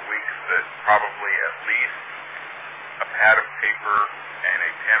couple of weeks that probably at least a pad of paper and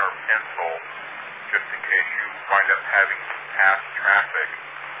a pen or pencil, just in case you wind up having to pass traffic.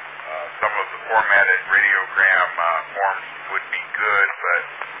 Some of the formatted radiogram forms would be good, but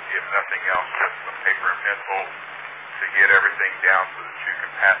if nothing else, just some paper and pencil to get everything down so that you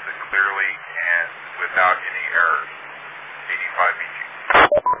can pass it clearly and without any errors. 85EG.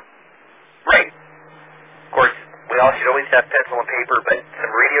 Right. Of course, we all should always have pencil and paper, but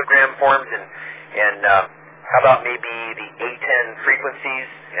some radiogram forms and how about maybe the ATEN frequencies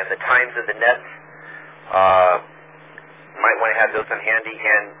and the times of the nets? Might want to have those on handy.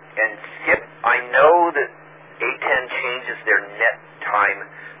 And Skip, I know that ATEN changes their net time,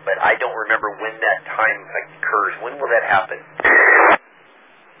 but I don't remember when that time occurs. When will that happen?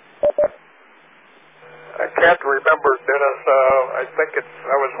 I can't remember, Dennis. I think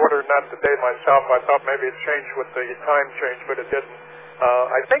I was wondering that today myself. I thought maybe it changed with the time change, but it didn't.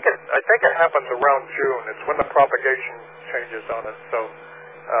 I think it happens around June. It's when the propagation changes on it. So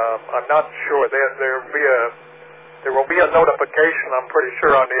I'm not sure. There will be a notification, I'm pretty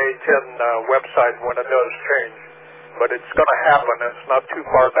sure, on the ATEN website when it does change. But it's going to happen. It's not too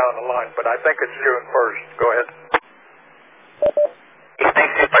far down the line. But I think it's June 1st. Go ahead. Hey,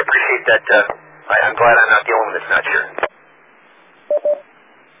 thanks, Skip. I appreciate that. I'm glad I'm not the only one that's not sure.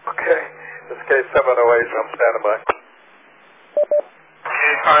 Okay. This is KE7EJF. I'm standing by.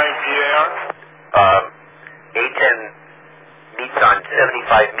 K5EJR. ATEN meets on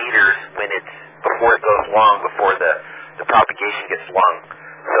 75 meters when it's before it goes long, before the propagation gets long.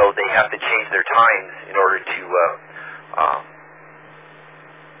 So they have to change their times in order to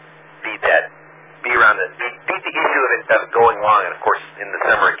beat the issue of it going long. And of course, in the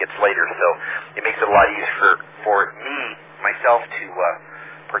summer it gets later, so it makes it a lot easier for myself to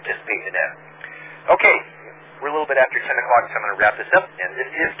participate in that. Okay, we're a little bit after 10 o'clock, so I'm going to wrap this up. And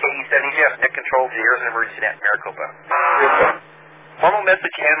this is KE7EJF, Net Control for the Arizona Emergency Net, Maricopa. Formal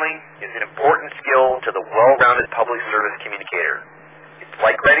message handling is an important skill to the well-rounded public service communicator. It's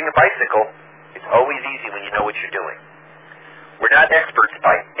like riding a bicycle. It's always easy when you know what you're doing. We're not experts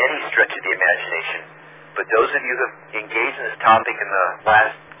by any stretch of the imagination, but those of you who have engaged in this topic in the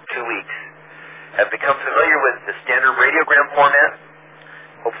last 2 weeks have become familiar with the standard radiogram format.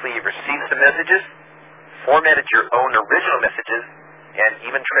 Hopefully you've received some messages, formatted your own original messages, and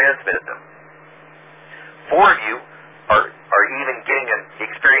even transmitted them. 4 of you are even getting an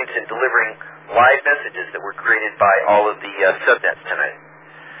experience in delivering live messages that were created by all of the subnets tonight.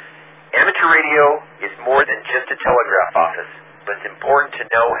 Amateur radio is more than just a telegraph office, but it's important to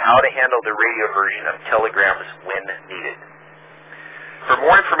know how to handle the radio version of telegrams when needed. For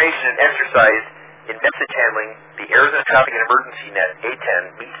more information and exercise in message handling, the Arizona Traffic and Emergency Net,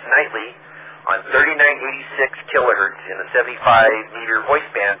 ATEN, meets nightly on 3986 kilohertz in the 75-meter voice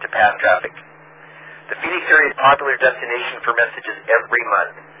band to pass traffic. The Phoenix area is a popular destination for messages every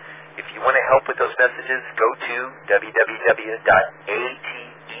month. If you want to help with those messages, go to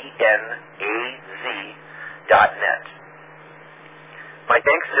www.atenaz.net. My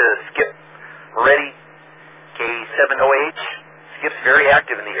thanks to Skip Moretti, KE7EJF. Skip's very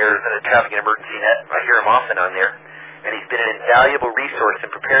active in the Arizona Traffic and Emergency Net. I hear him often on there. And he's been an invaluable resource in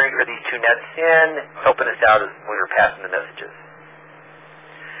preparing for these two nets and helping us out as we were passing the messages.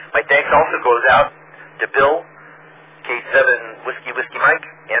 My thanks also goes out to Bill, K7 Whiskey Mike,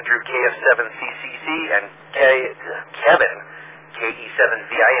 Andrew, KF7CCC, and Kevin,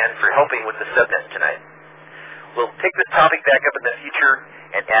 KE7VIN, for helping with the subnet tonight. We'll pick this topic back up in the future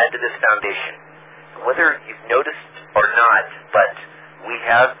and add to this foundation. Whether you've noticed or not, but we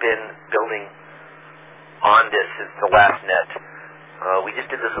have been building on this since the last net. We just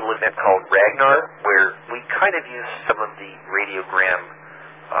did this little event called Ragnar, where we kind of used some of the radiogram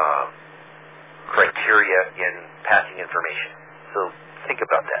criteria in passing information. So think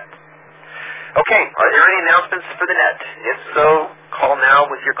about that. Okay, are there any announcements for the net? If so, call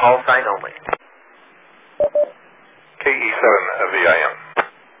now with your call sign only. KE7VIN.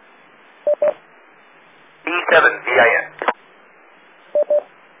 KE7VIN.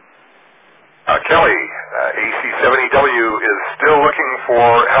 Kelly, AC7EW is still looking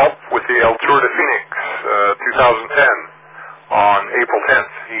for help with the El Tour de Phoenix 2010 on April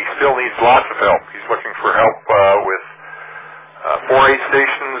 10th. He still needs lots of help. He's looking for help with 4 aid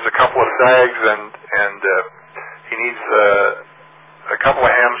stations, a couple of SAGs, and he needs a couple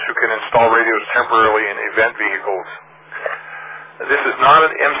of hams who can install radios temporarily in event vehicles. This is not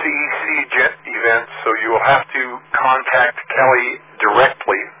an MCEC event, so you will have to contact Kelly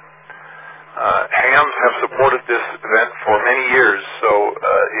directly. Hams have supported this event for many years, so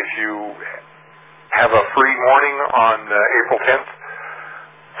if you have a free morning on April 10th,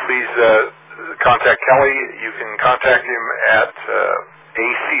 please contact Kelly. You can contact him at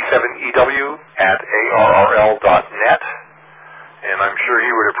ac7ew@arrl.net, and I'm sure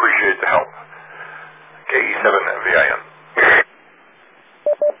he would appreciate the help. KE7VIN.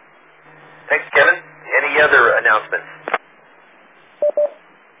 Thanks, Kevin. Any other announcements?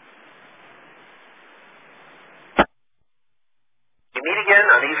 We meet again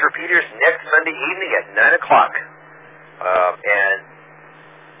on these repeaters next Monday evening at 9 o'clock. And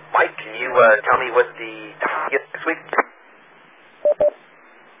Mike, can you tell me what the topic is next week?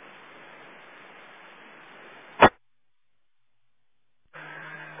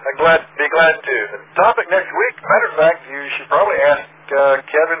 Be glad to. The topic next week, matter of fact, you should probably ask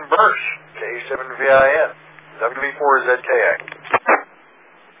Kevin Birch, K7VIN, WB4ZKA.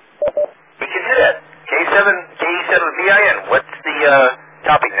 We can do that. KE7VIN. What's the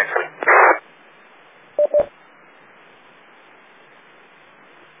topic next week?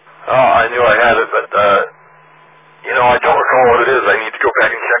 Oh, I knew I had it, but, I don't recall what it is. I need to go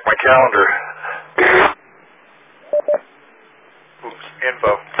back and check my calendar. Oops,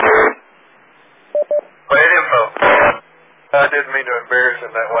 info. Info. I didn't mean to embarrass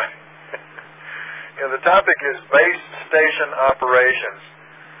him that way. The topic is base station operations.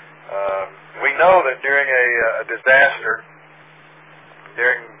 We know that during a disaster,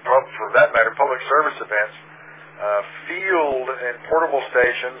 for that matter, public service events, field and portable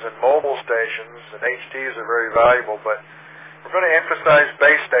stations and mobile stations and HTs are very valuable, but we're going to emphasize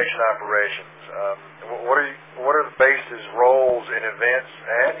base station operations. What are the base's roles in events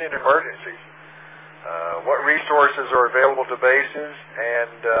and in emergencies? What resources are available to bases,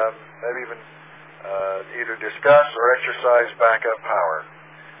 and maybe even either discuss or exercise backup power.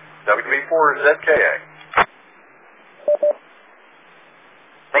 WB4ZKA.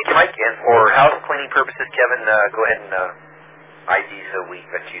 Thank you, Mike. And for house cleaning purposes, Kevin, go ahead and ID so we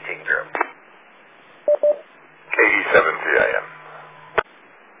let you take care of it. KE7VIN.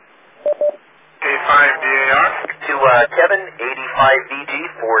 K5DAR. To Kevin, 85VG,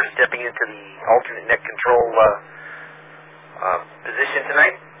 for stepping into the alternate net control position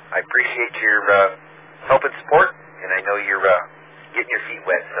tonight. I appreciate your help and support, and I know you're getting your feet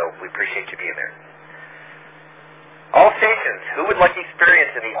wet, so we appreciate you being there. All stations, who would like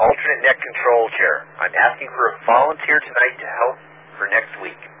experience in the alternate net control chair? I'm asking for a volunteer tonight to help for next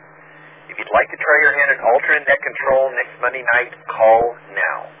week. If you'd like to try your hand at alternate net control next Monday night, call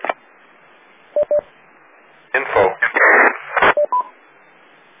now. Info.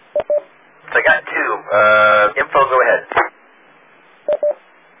 So I got two. Info, go ahead.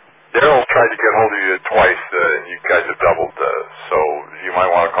 Daryl tried to get hold of you twice, and you guys have doubled, so you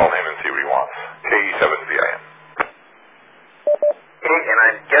might want to call him and see what he wants. KE7VIN. Okay, and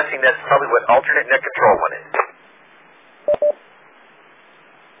I'm guessing that's probably what alternate net control one is.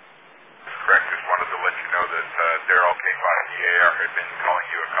 Correct. Just wanted to let you know that Daryl K5DAR had been calling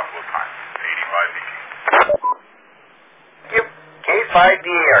you a couple of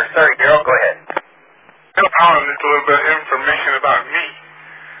KE7EJF. Sorry, Daryl, go ahead. No problem. Just a little bit of information about me.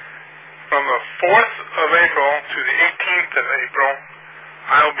 From the 4th of April to the 18th of April,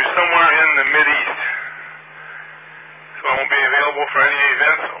 I will be somewhere in the Mideast. So I won't be available for any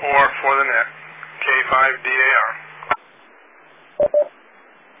events or for the net. K5DAR.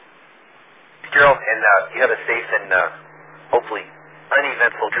 Daryl, and you have a safe and hopefully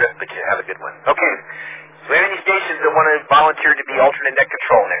uneventful trip, but you have a good one. Okay. Do we have any stations that want to volunteer to be alternate net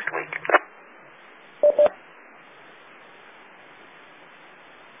control next week?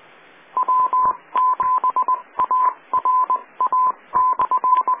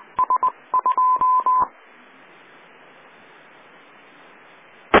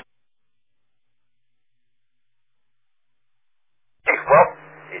 Okay, well,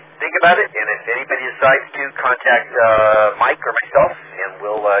 think about it, and if anybody decides to contact Mike or myself, and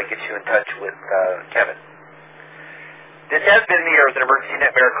we'll get you in touch with Kevin. This has been the Arizona Emergency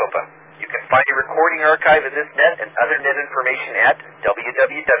Net Maricopa. You can find a recording archive of this net and other net information at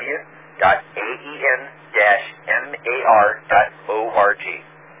www.aen-mar.org.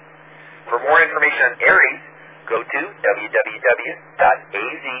 For more information on ARES, go to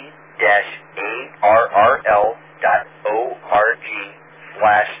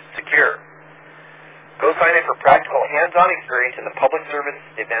www.az-arrl.org/secure. Go sign up for practical hands-on experience in the public service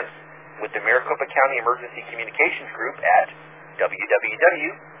events with the Maricopa County Emergency Communications Group at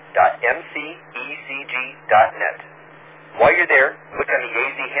www.mcecg.net. While you're there, click on the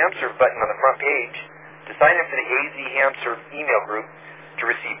AZ HamServe button on the front page to sign up for the AZ HamServe email group to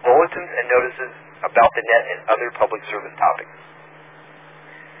receive bulletins and notices about the net and other public service topics.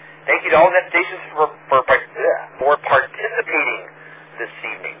 Thank you to all net stations for participating this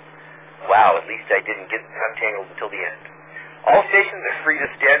evening. Wow, at least I didn't get untangled until the end. All stations are free to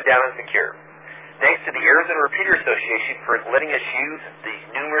stand down and secure. Thanks to the Arizona Repeater Association for letting us use these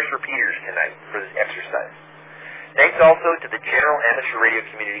numerous repeaters tonight for this exercise. Thanks also to the general amateur radio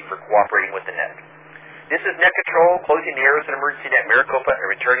community for cooperating with the net. This is Net Control, closing the Arizona Emergency Net Maricopa and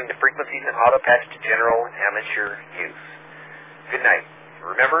returning the frequencies and auto patch to general and amateur use. Good night.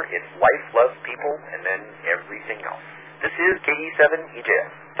 Remember, it's life, love, people, and then everything else. This is KE7EJF.